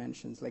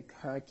dimensions like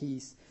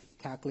hierarchies,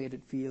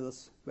 calculated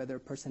fields, whether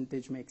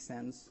percentage makes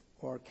sense,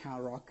 or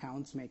raw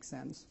counts make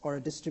sense, or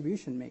a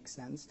distribution makes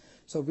sense.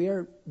 So we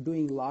are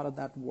doing a lot of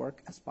that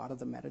work as part of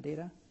the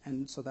metadata,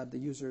 and so that the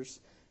users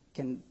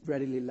can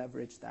readily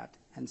leverage that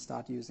and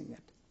start using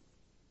it.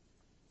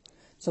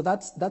 So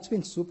that's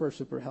been super,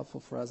 super helpful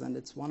for us, and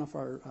it's one of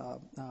our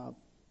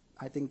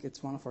I think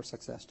it's one of our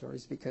success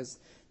stories because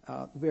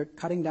we're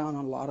cutting down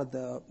on a lot of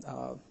the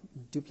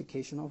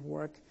duplication of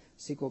work,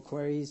 SQL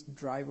queries,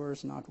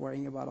 drivers, not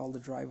worrying about all the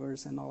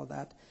drivers and all of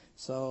that.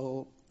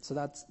 So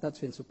that's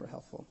been super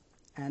helpful.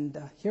 And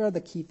here are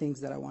the key things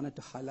that I wanted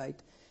to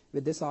highlight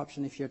with this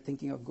option if you're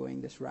thinking of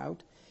going this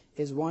route.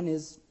 One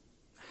is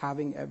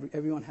having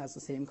everyone has the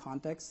same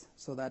context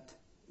so that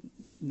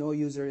no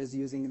user is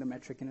using the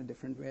metric in a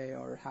different way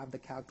or have the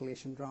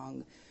calculation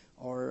wrong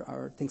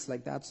or things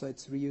like that. So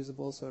it's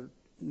reusable. So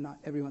no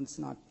one's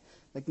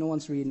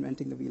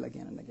reinventing the wheel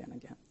again and again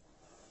and again.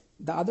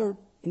 The other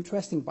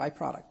interesting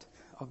byproduct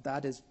of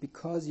that is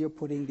because you're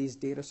putting these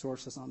data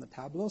sources on the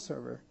Tableau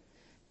server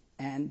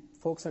and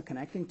folks are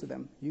connecting to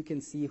them, you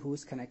can see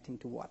who's connecting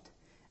to what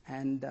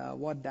and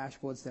what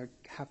dashboards they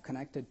have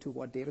connected to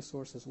what data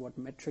sources, what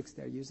metrics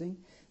they're using.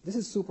 This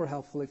is super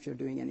helpful if you're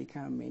doing any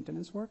kind of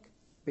maintenance work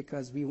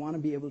because we want to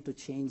be able to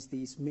change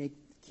these,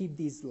 keep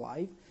these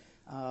live.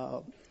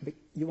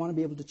 You want to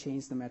be able to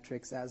change the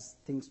metrics as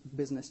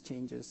business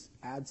changes,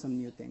 add some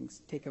new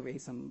things, take away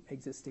some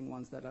existing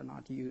ones that are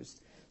not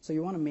used. So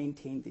you want to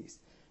maintain these.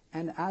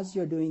 And as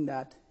you're doing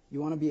that, you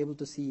want to be able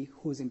to see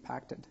who's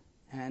impacted.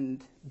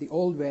 And the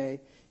old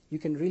way, you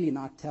can really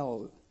not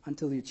tell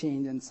until you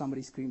change and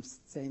somebody screams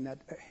saying that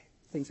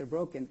things are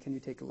broken, can you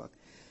take a look?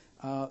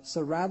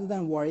 So rather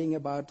than worrying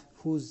about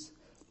who's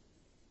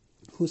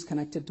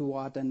connected to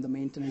what and the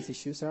maintenance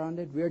issues around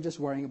it, we're just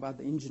worrying about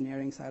the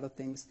engineering side of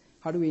things.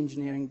 How do we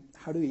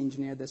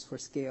engineer this for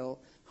scale?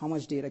 How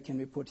much data can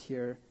we put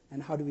here?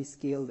 And how do we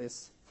scale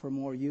this for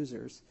more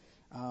users?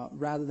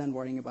 Rather than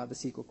worrying about the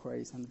SQL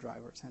queries and the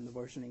drivers and the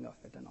versioning of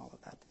it and all of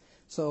that.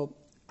 So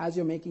as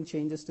you're making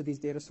changes to these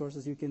data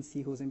sources, you can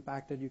see who's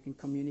impacted. You can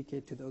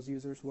communicate to those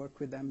users, work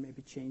with them,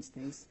 maybe change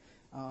things,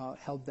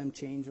 help them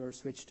change or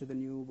switch to the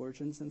new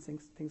versions and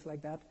things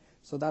like that.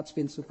 So that's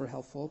been super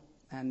helpful.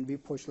 And we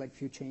pushed like a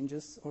few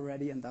changes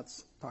already, and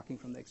that's talking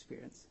from the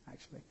experience,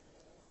 actually.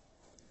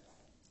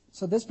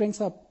 So this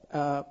brings up,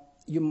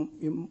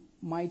 you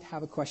might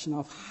have a question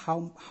of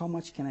how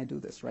much can I do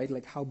this, right?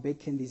 Like how big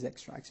can these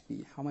extracts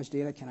be? How much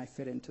data can I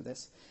fit into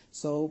this?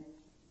 So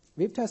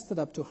we've tested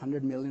up to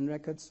 100 million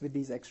records with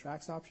these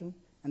extracts option,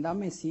 and that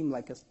may seem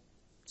like a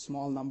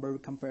small number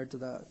compared to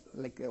the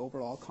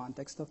overall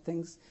context of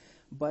things.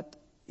 But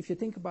if you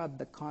think about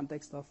the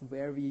context of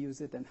where we use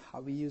it and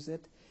how we use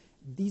it,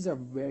 these are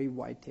very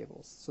wide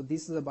tables. So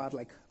this is about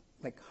like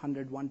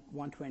 100,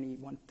 120,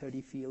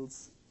 130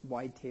 fields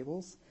wide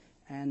tables.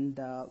 And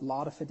a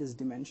lot of it is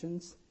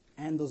dimensions.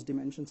 And those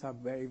dimensions have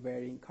very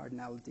varying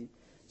cardinality.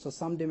 So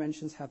some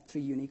dimensions have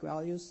 3 unique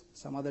values.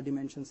 Some other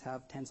dimensions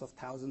have tens of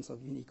thousands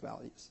of unique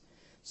values.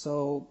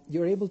 So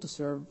you're able to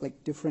serve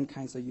like different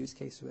kinds of use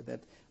case with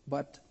it.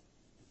 But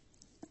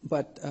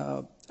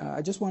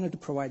I just wanted to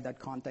provide that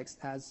context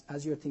as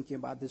you're thinking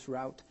about this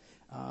route.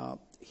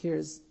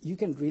 You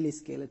can really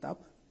scale it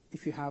up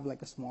if you have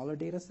like a smaller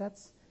data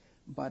sets,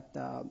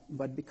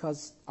 but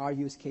because our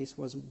use case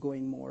was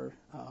going more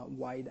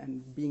wide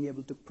and being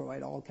able to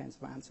provide all kinds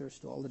of answers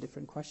to all the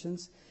different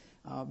questions,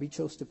 we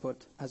chose to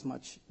put as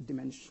much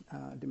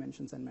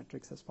dimensions and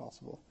metrics as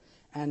possible.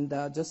 And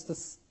just the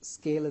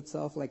scale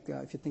itself,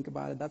 if you think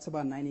about it, that's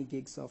about 90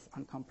 gigs of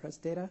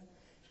uncompressed data.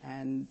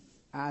 And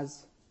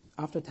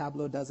after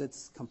Tableau does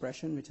its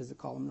compression, which is a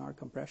columnar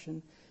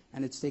compression,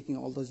 and it's taking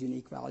all those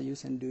unique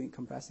values and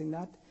compressing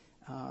that,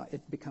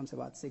 it becomes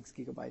about 6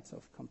 gigabytes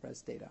of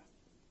compressed data.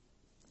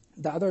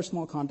 The other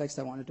small context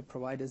I wanted to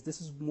provide is this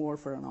is more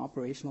for an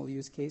operational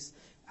use case.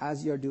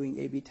 As you're doing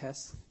A/B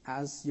tests,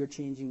 as you're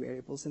changing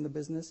variables in the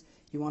business,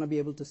 you want to be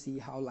able to see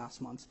how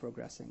last month's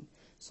progressing.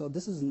 So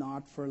this is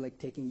not for like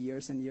taking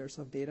years and years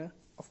of data.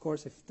 Of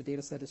course, if the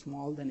data set is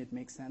small, then it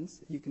makes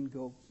sense. You can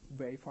go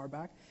very far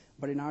back.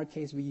 But in our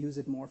case, we use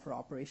it more for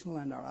operational,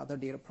 and our other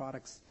data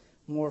products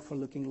more for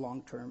looking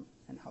long-term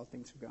and how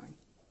things are going.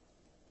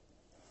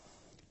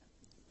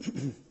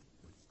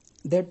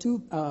 There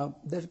are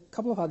a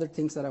couple of other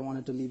things that I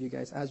wanted to leave you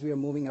guys as we are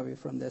moving away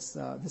from this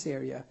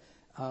area.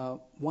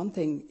 One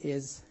thing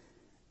is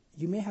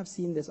you may have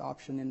seen this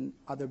option in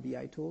other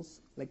BI tools.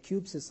 Like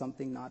Cubes is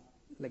something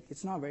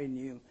it's not very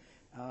new.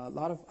 A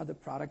lot of other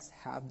products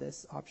have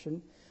this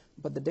option,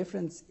 but the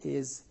difference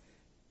is,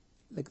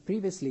 like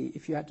previously,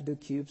 if you had to do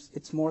cubes,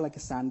 it's more like a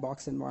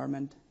sandbox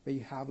environment where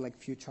you have like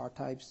few chart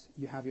types,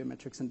 you have your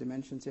metrics and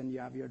dimensions, and you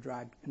have your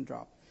drag and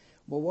drop.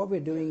 But what we're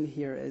doing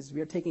here is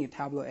we're taking a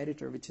Tableau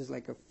editor, which is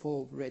like a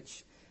full,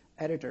 rich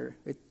editor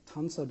with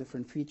tons of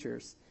different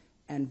features,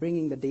 and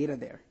bringing the data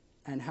there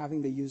and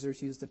having the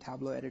users use the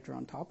Tableau editor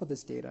on top of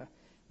this data,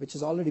 which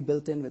is already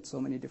built in with so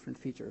many different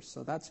features.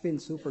 So that's been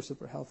super,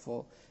 super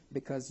helpful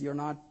because you're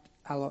not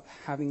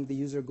having the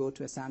user go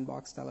to a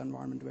sandbox-style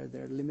environment where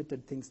there are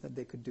limited things that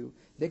they could do.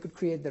 They could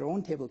create their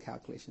own table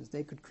calculations.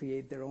 They could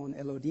create their own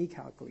LOD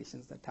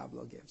calculations that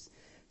Tableau gives.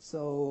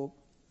 So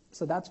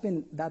I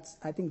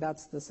think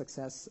that's the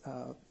success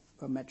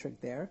metric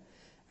there.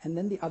 And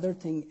then the other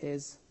thing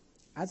is,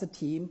 as a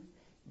team,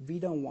 we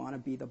don't want to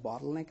be the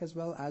bottleneck as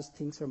well as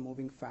things are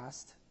moving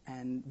fast.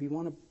 And we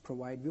want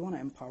to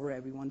empower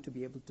everyone to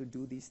be able to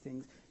do these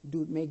things,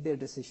 make their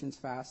decisions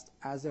fast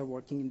as they're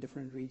working in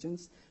different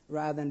regions,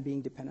 rather than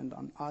being dependent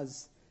on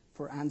us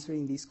for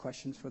answering these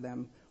questions for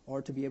them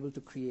or to be able to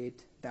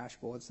create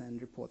dashboards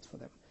and reports for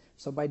them.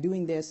 So by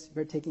doing this,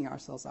 we're taking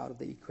ourselves out of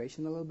the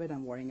equation a little bit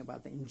and worrying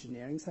about the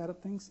engineering side of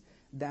things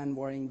than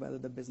worrying whether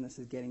the business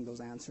is getting those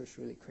answers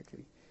really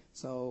quickly.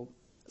 So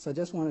I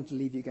just wanted to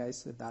leave you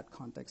guys with that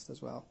context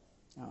as well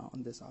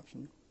on this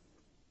option.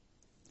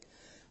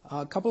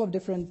 A couple of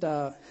different,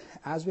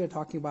 as we are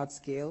talking about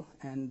scale,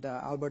 and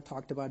Albert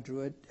talked about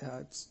Druid.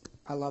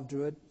 I love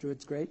Druid.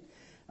 Druid's great,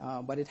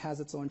 but it has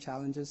its own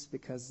challenges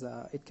because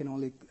it can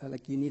only,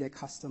 you need a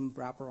custom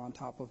wrapper on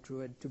top of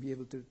Druid to be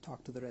able to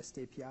talk to the REST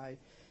API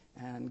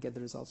and get the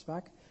results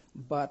back.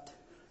 But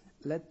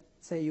let's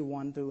say you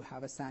want to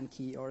have a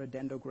Sankey or a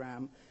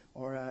dendrogram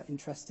or an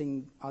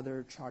interesting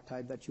other chart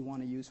type that you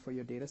want to use for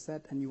your data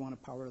set, and you want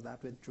to power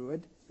that with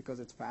Druid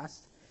because it's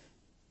fast.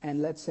 And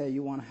let's say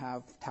you want to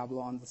have Tableau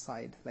on the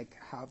side, like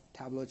have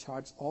Tableau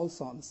charts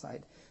also on the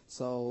side.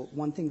 So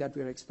one thing that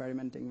we're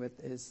experimenting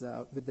with is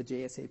with the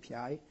JS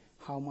API,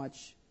 how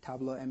much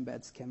Tableau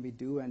embeds can we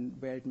do and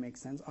where it makes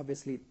sense.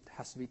 Obviously, it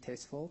has to be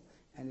tasteful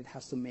and it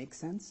has to make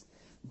sense.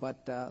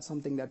 But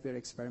something that we're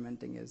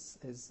experimenting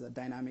is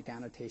dynamic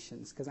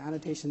annotations, because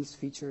annotations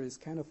feature is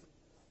kind of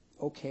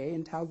okay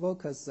in Tableau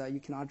because you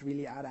cannot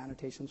really add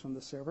annotations from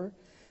the server.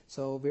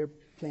 So we're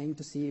playing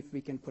to see if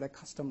we can put a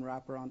custom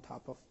wrapper on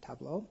top of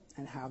Tableau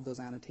and have those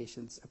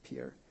annotations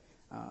appear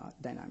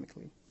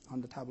dynamically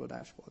on the Tableau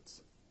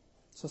dashboards.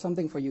 So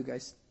something for you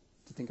guys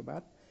to think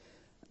about.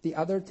 The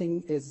other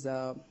thing is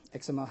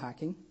XML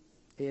hacking.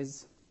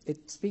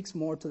 It speaks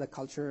more to the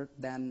culture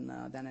than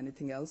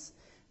anything else.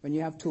 When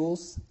you have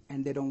tools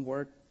and they don't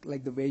work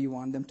like the way you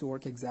want them to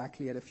work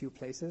exactly at a few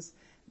places,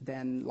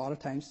 then a lot of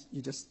times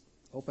you just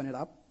open it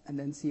up and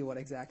then see what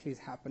exactly is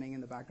happening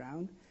in the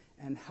background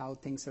and how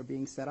things are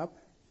being set up,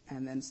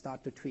 and then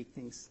start to tweak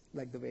things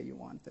like the way you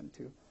want them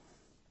to.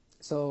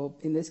 So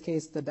in this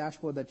case, the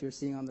dashboard that you're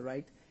seeing on the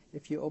right,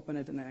 if you open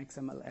it in an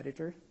XML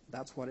editor,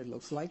 that's what it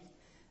looks like.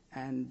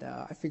 And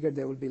I figured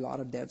there would be a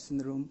lot of devs in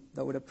the room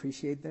that would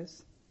appreciate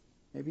this.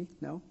 Maybe?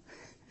 No?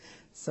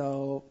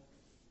 So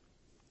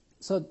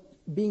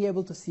being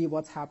able to see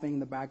what's happening in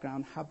the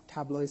background, how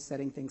Tableau is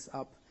setting things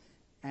up,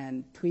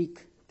 and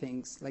tweak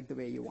things like the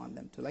way you want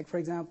them to. Like, for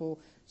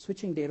example,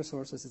 switching data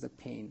sources is a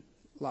pain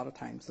a lot of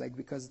times, like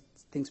because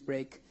things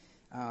break,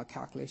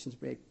 calculations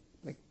break,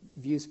 like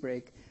views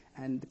break,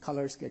 and the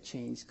colors get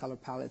changed, color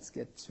palettes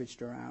get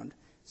switched around.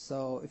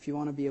 So if you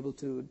want to be able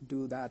to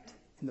do that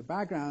in the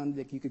background,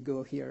 like you could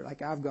go here,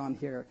 like I've gone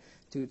here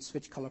to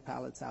switch color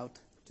palettes out,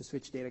 to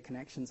switch data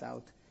connections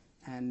out,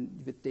 and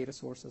with data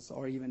sources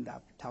or even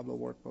Tableau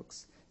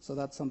workbooks. So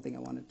that's something I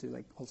wanted to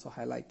like also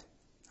highlight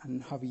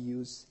and how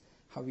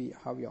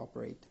we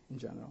operate in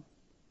general.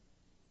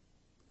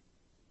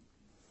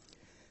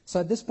 So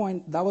at this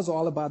point, that was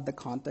all about the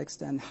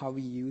context and how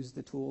we use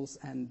the tools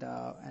and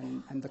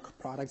the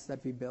products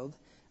that we build.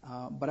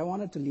 But I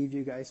wanted to leave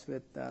you guys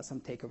with some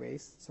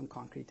takeaways, some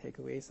concrete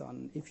takeaways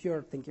on if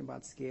you're thinking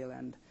about scale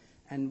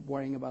and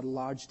worrying about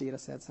large data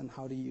sets and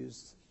how to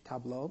use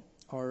Tableau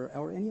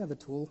or any other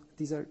tool.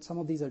 Some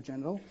of these are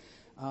general.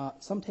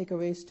 Some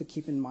takeaways to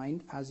keep in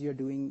mind as you're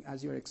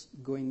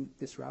going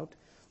this route.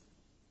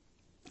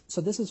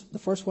 So the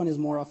first one is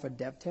more of a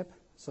dev tip.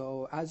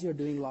 So as you're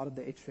doing a lot of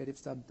the iterative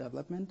stuff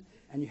development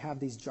and you have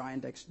these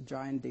giant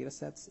data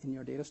sets in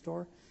your data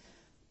store,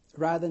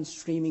 rather than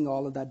streaming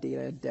all of that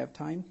data at dev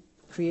time,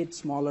 create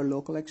smaller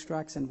local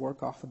extracts and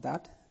work off of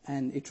that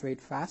and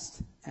iterate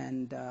fast.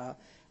 And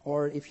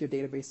or if your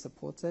database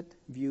supports it,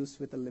 views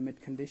with a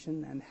limit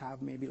condition and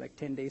have maybe like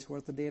 10 days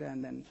worth of data,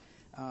 and then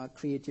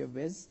create your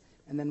viz.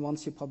 And then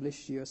once you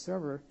publish to your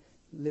server,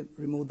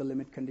 remove the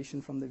limit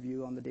condition from the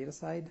view on the data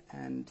side,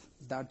 and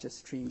that just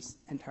streams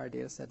entire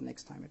data set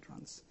next time it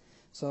runs.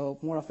 So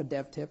more of a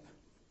dev tip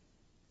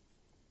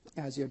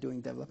as you're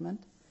doing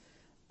development.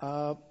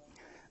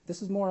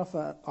 This is more of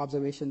an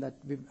observation that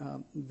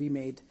we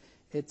made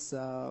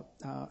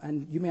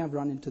and you may have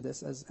run into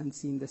this and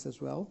seen this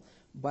as well,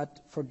 but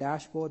for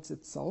dashboards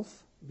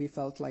itself, we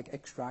felt like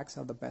extracts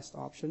are the best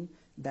option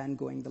than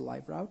going the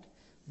live route.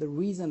 The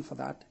reason for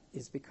that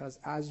is because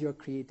as you're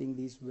creating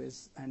these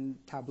Viz and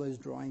Tableau is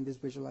drawing these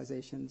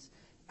visualizations,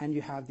 and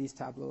you have these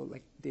Tableau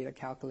like data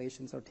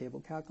calculations or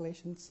table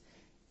calculations,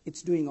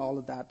 it's doing all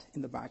of that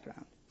in the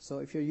background. So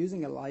if you're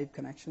using a live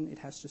connection, it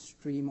has to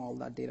stream all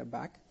that data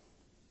back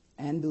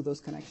and do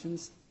those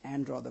connections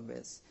and draw the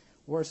Viz.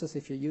 Versus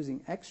if you're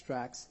using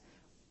extracts,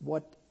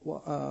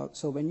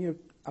 so when you're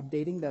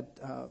updating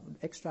that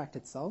extract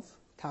itself,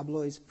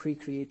 Tableau is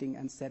pre-creating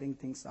and setting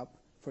things up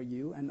for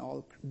you and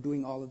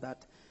doing all of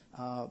that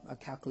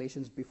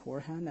calculations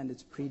beforehand, and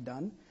it's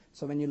pre-done.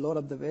 So when you load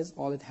up the Viz,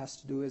 all it has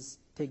to do is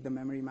take the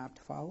memory mapped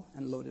file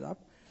and load it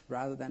up,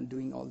 rather than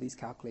doing all these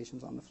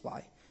calculations on the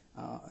fly.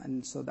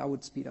 And so that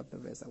would speed up the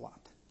Viz a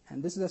lot.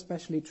 And this is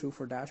especially true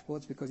for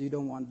dashboards because you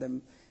don't want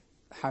them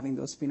having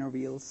those spinner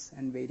wheels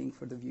and waiting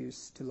for the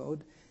views to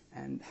load,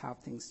 and have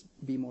things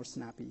be more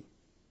snappy.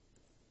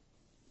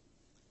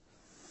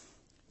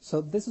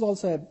 So this is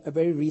also a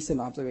very recent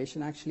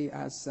observation, actually,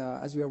 as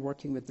we are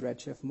working with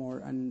Redshift more,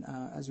 and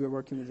as we are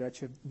working with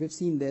Redshift, we've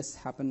seen this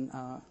happen,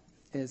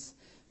 is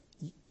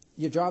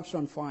your jobs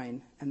run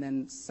fine, and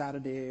then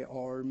Saturday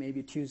or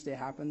maybe Tuesday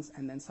happens,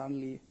 and then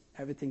suddenly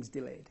everything's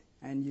delayed.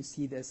 And you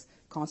see this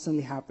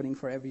constantly happening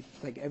for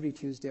every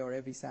Tuesday or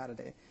every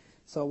Saturday.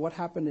 So what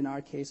happened in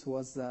our case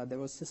was there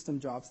were system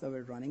jobs that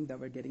were running that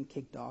were getting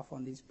kicked off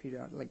on these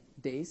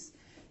days,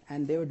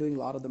 and they were doing a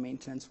lot of the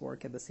maintenance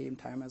work at the same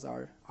time as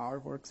our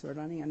works were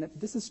running. And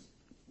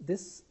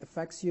this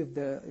affects you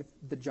if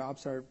the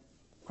jobs are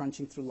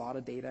crunching through a lot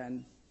of data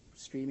and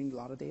streaming a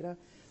lot of data,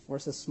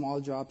 versus small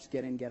jobs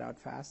get in, get out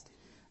fast.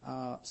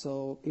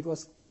 So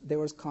there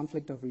was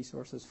conflict of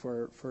resources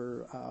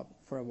for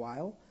a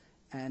while,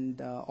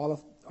 and all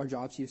of our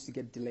jobs used to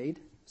get delayed.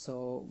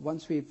 So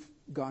once we've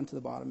gone to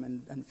the bottom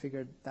and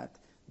figured that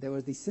there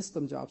were these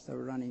system jobs that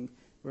were running,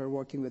 we're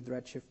working with the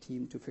Redshift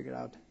team to figure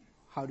out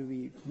how do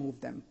we move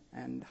them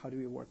and how do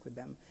we work with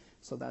them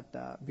so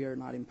that we are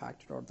not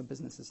impacted or the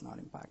business is not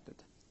impacted.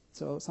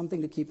 So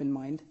something to keep in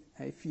mind.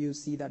 If you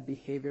see that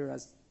behavior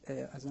as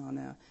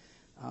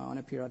on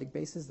a periodic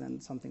basis, then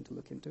something to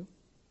look into.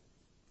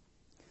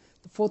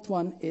 The fourth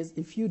one is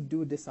if you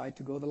do decide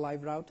to go the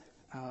live route,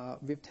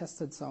 we've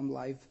tested some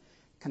live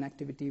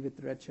connectivity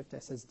with Redshift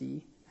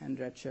SSD and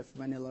Redshift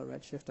Vanilla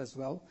Redshift as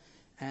well.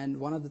 And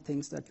one of the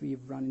things that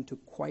we've run into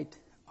quite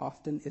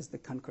often is the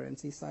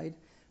concurrency side,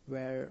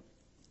 where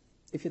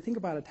if you think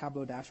about a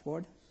Tableau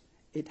dashboard,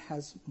 it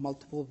has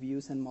multiple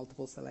views and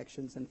multiple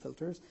selections and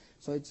filters.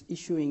 So it's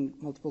issuing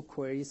multiple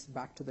queries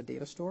back to the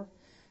data store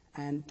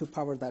and to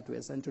power that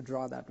Viz and to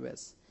draw that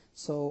Viz.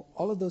 So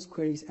all of those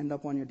queries end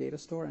up on your data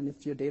store, and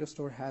if your data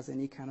store has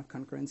any kind of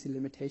concurrency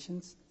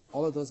limitations,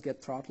 all of those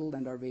get throttled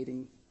and are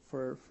waiting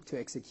to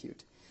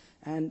execute.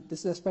 And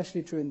this is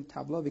especially true in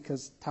Tableau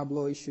because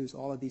Tableau issues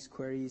all of these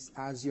queries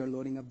as you're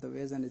loading up the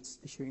Viz, and it's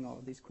issuing all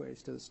of these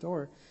queries to the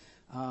store.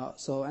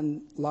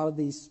 And a lot of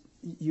these,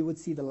 you would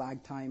see the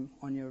lag time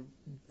on your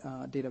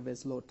data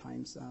Viz load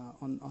times,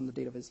 on the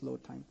data Viz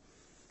load time.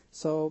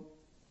 So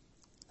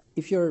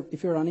if you're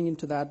running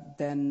into that,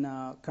 then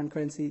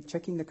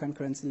checking the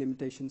concurrency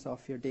limitations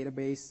of your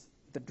database,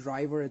 the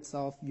driver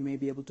itself, you may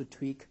be able to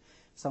tweak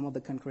some of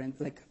the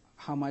concurrent, like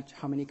how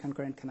many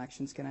concurrent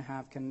connections can I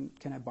have? Can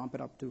I bump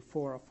it up to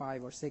 4 or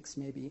 5 or 6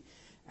 maybe?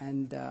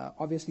 And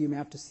obviously you may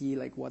have to see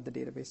like what the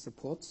database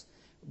supports,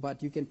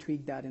 but you can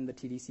tweak that in the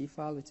TDC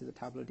file, which is a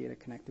Tableau data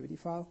connectivity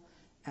file.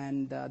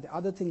 And the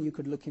other thing you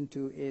could look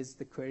into is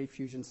the query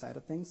fusion side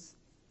of things.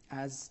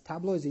 As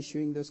Tableau is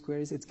issuing those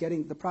queries, it's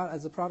getting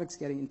as the product's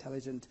getting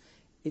intelligent,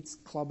 it's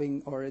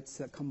clubbing or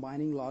it's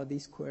combining a lot of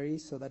these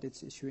queries so that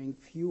it's issuing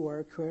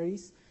fewer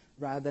queries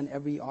rather than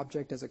every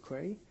object as a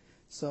query.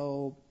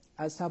 So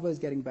as Tableau is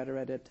getting better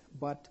at it,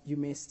 but you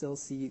may still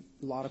see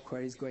a lot of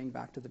queries going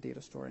back to the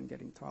data store and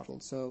getting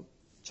throttled. So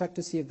check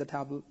to see if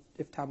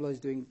Tableau is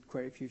doing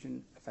query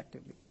fusion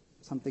effectively.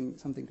 Something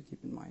to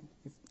keep in mind.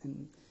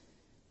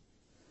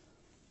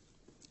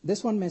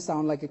 This one may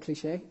sound like a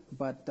cliche,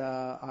 but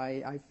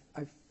I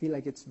feel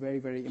like it's very,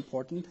 very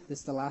important. This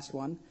is the last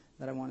one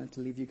that I wanted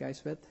to leave you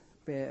guys with.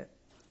 This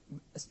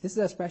is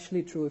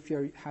especially true if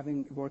you're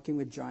working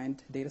with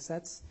giant data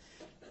sets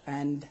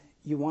and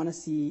you want to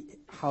see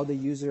how the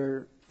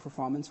user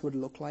performance would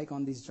look like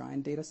on these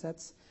giant data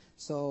sets.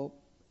 So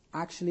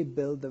actually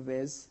build the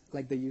Viz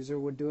like the user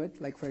would do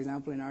it. Like, for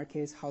example, in our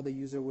case, how the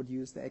user would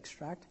use the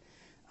extract.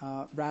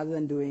 Rather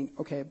than doing,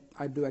 okay,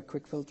 I do a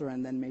quick filter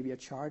and then maybe a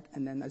chart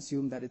and then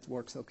assume that it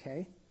works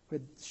okay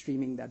with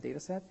streaming that data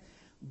set.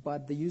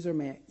 But the user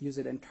may use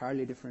it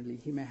entirely differently.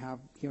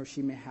 He or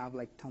she may have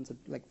like tons of,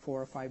 like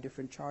 4 or 5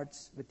 different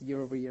charts with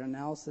year-over-year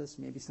analysis,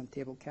 maybe some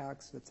table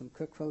calcs with some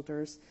quick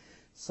filters.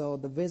 So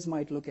the Viz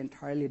might look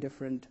entirely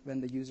different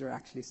when the user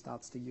actually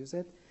starts to use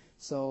it.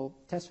 So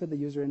test with the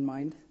user in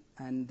mind,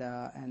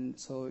 and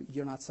so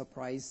you're not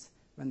surprised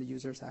when the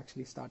users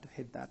actually start to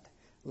hit that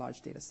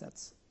large data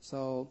sets.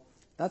 So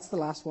that's the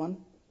last one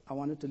I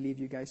wanted to leave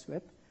you guys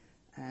with.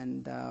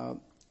 And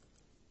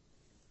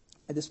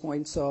at this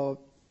point, so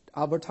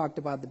Albert talked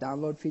about the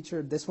download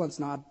feature. This one's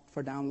not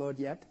for download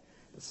yet.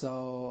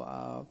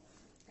 So,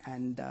 I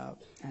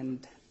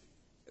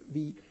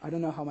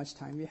don't know how much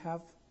time we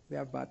have. We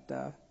have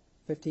about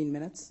 15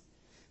 minutes.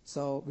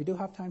 So we do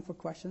have time for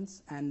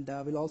questions, and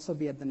we'll also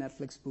be at the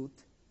Netflix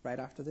booth right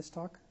after this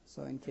talk.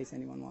 So in case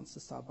anyone wants to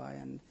stop by,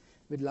 and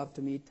we'd love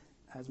to meet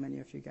as many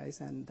of you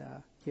guys and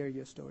hear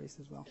your stories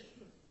as well.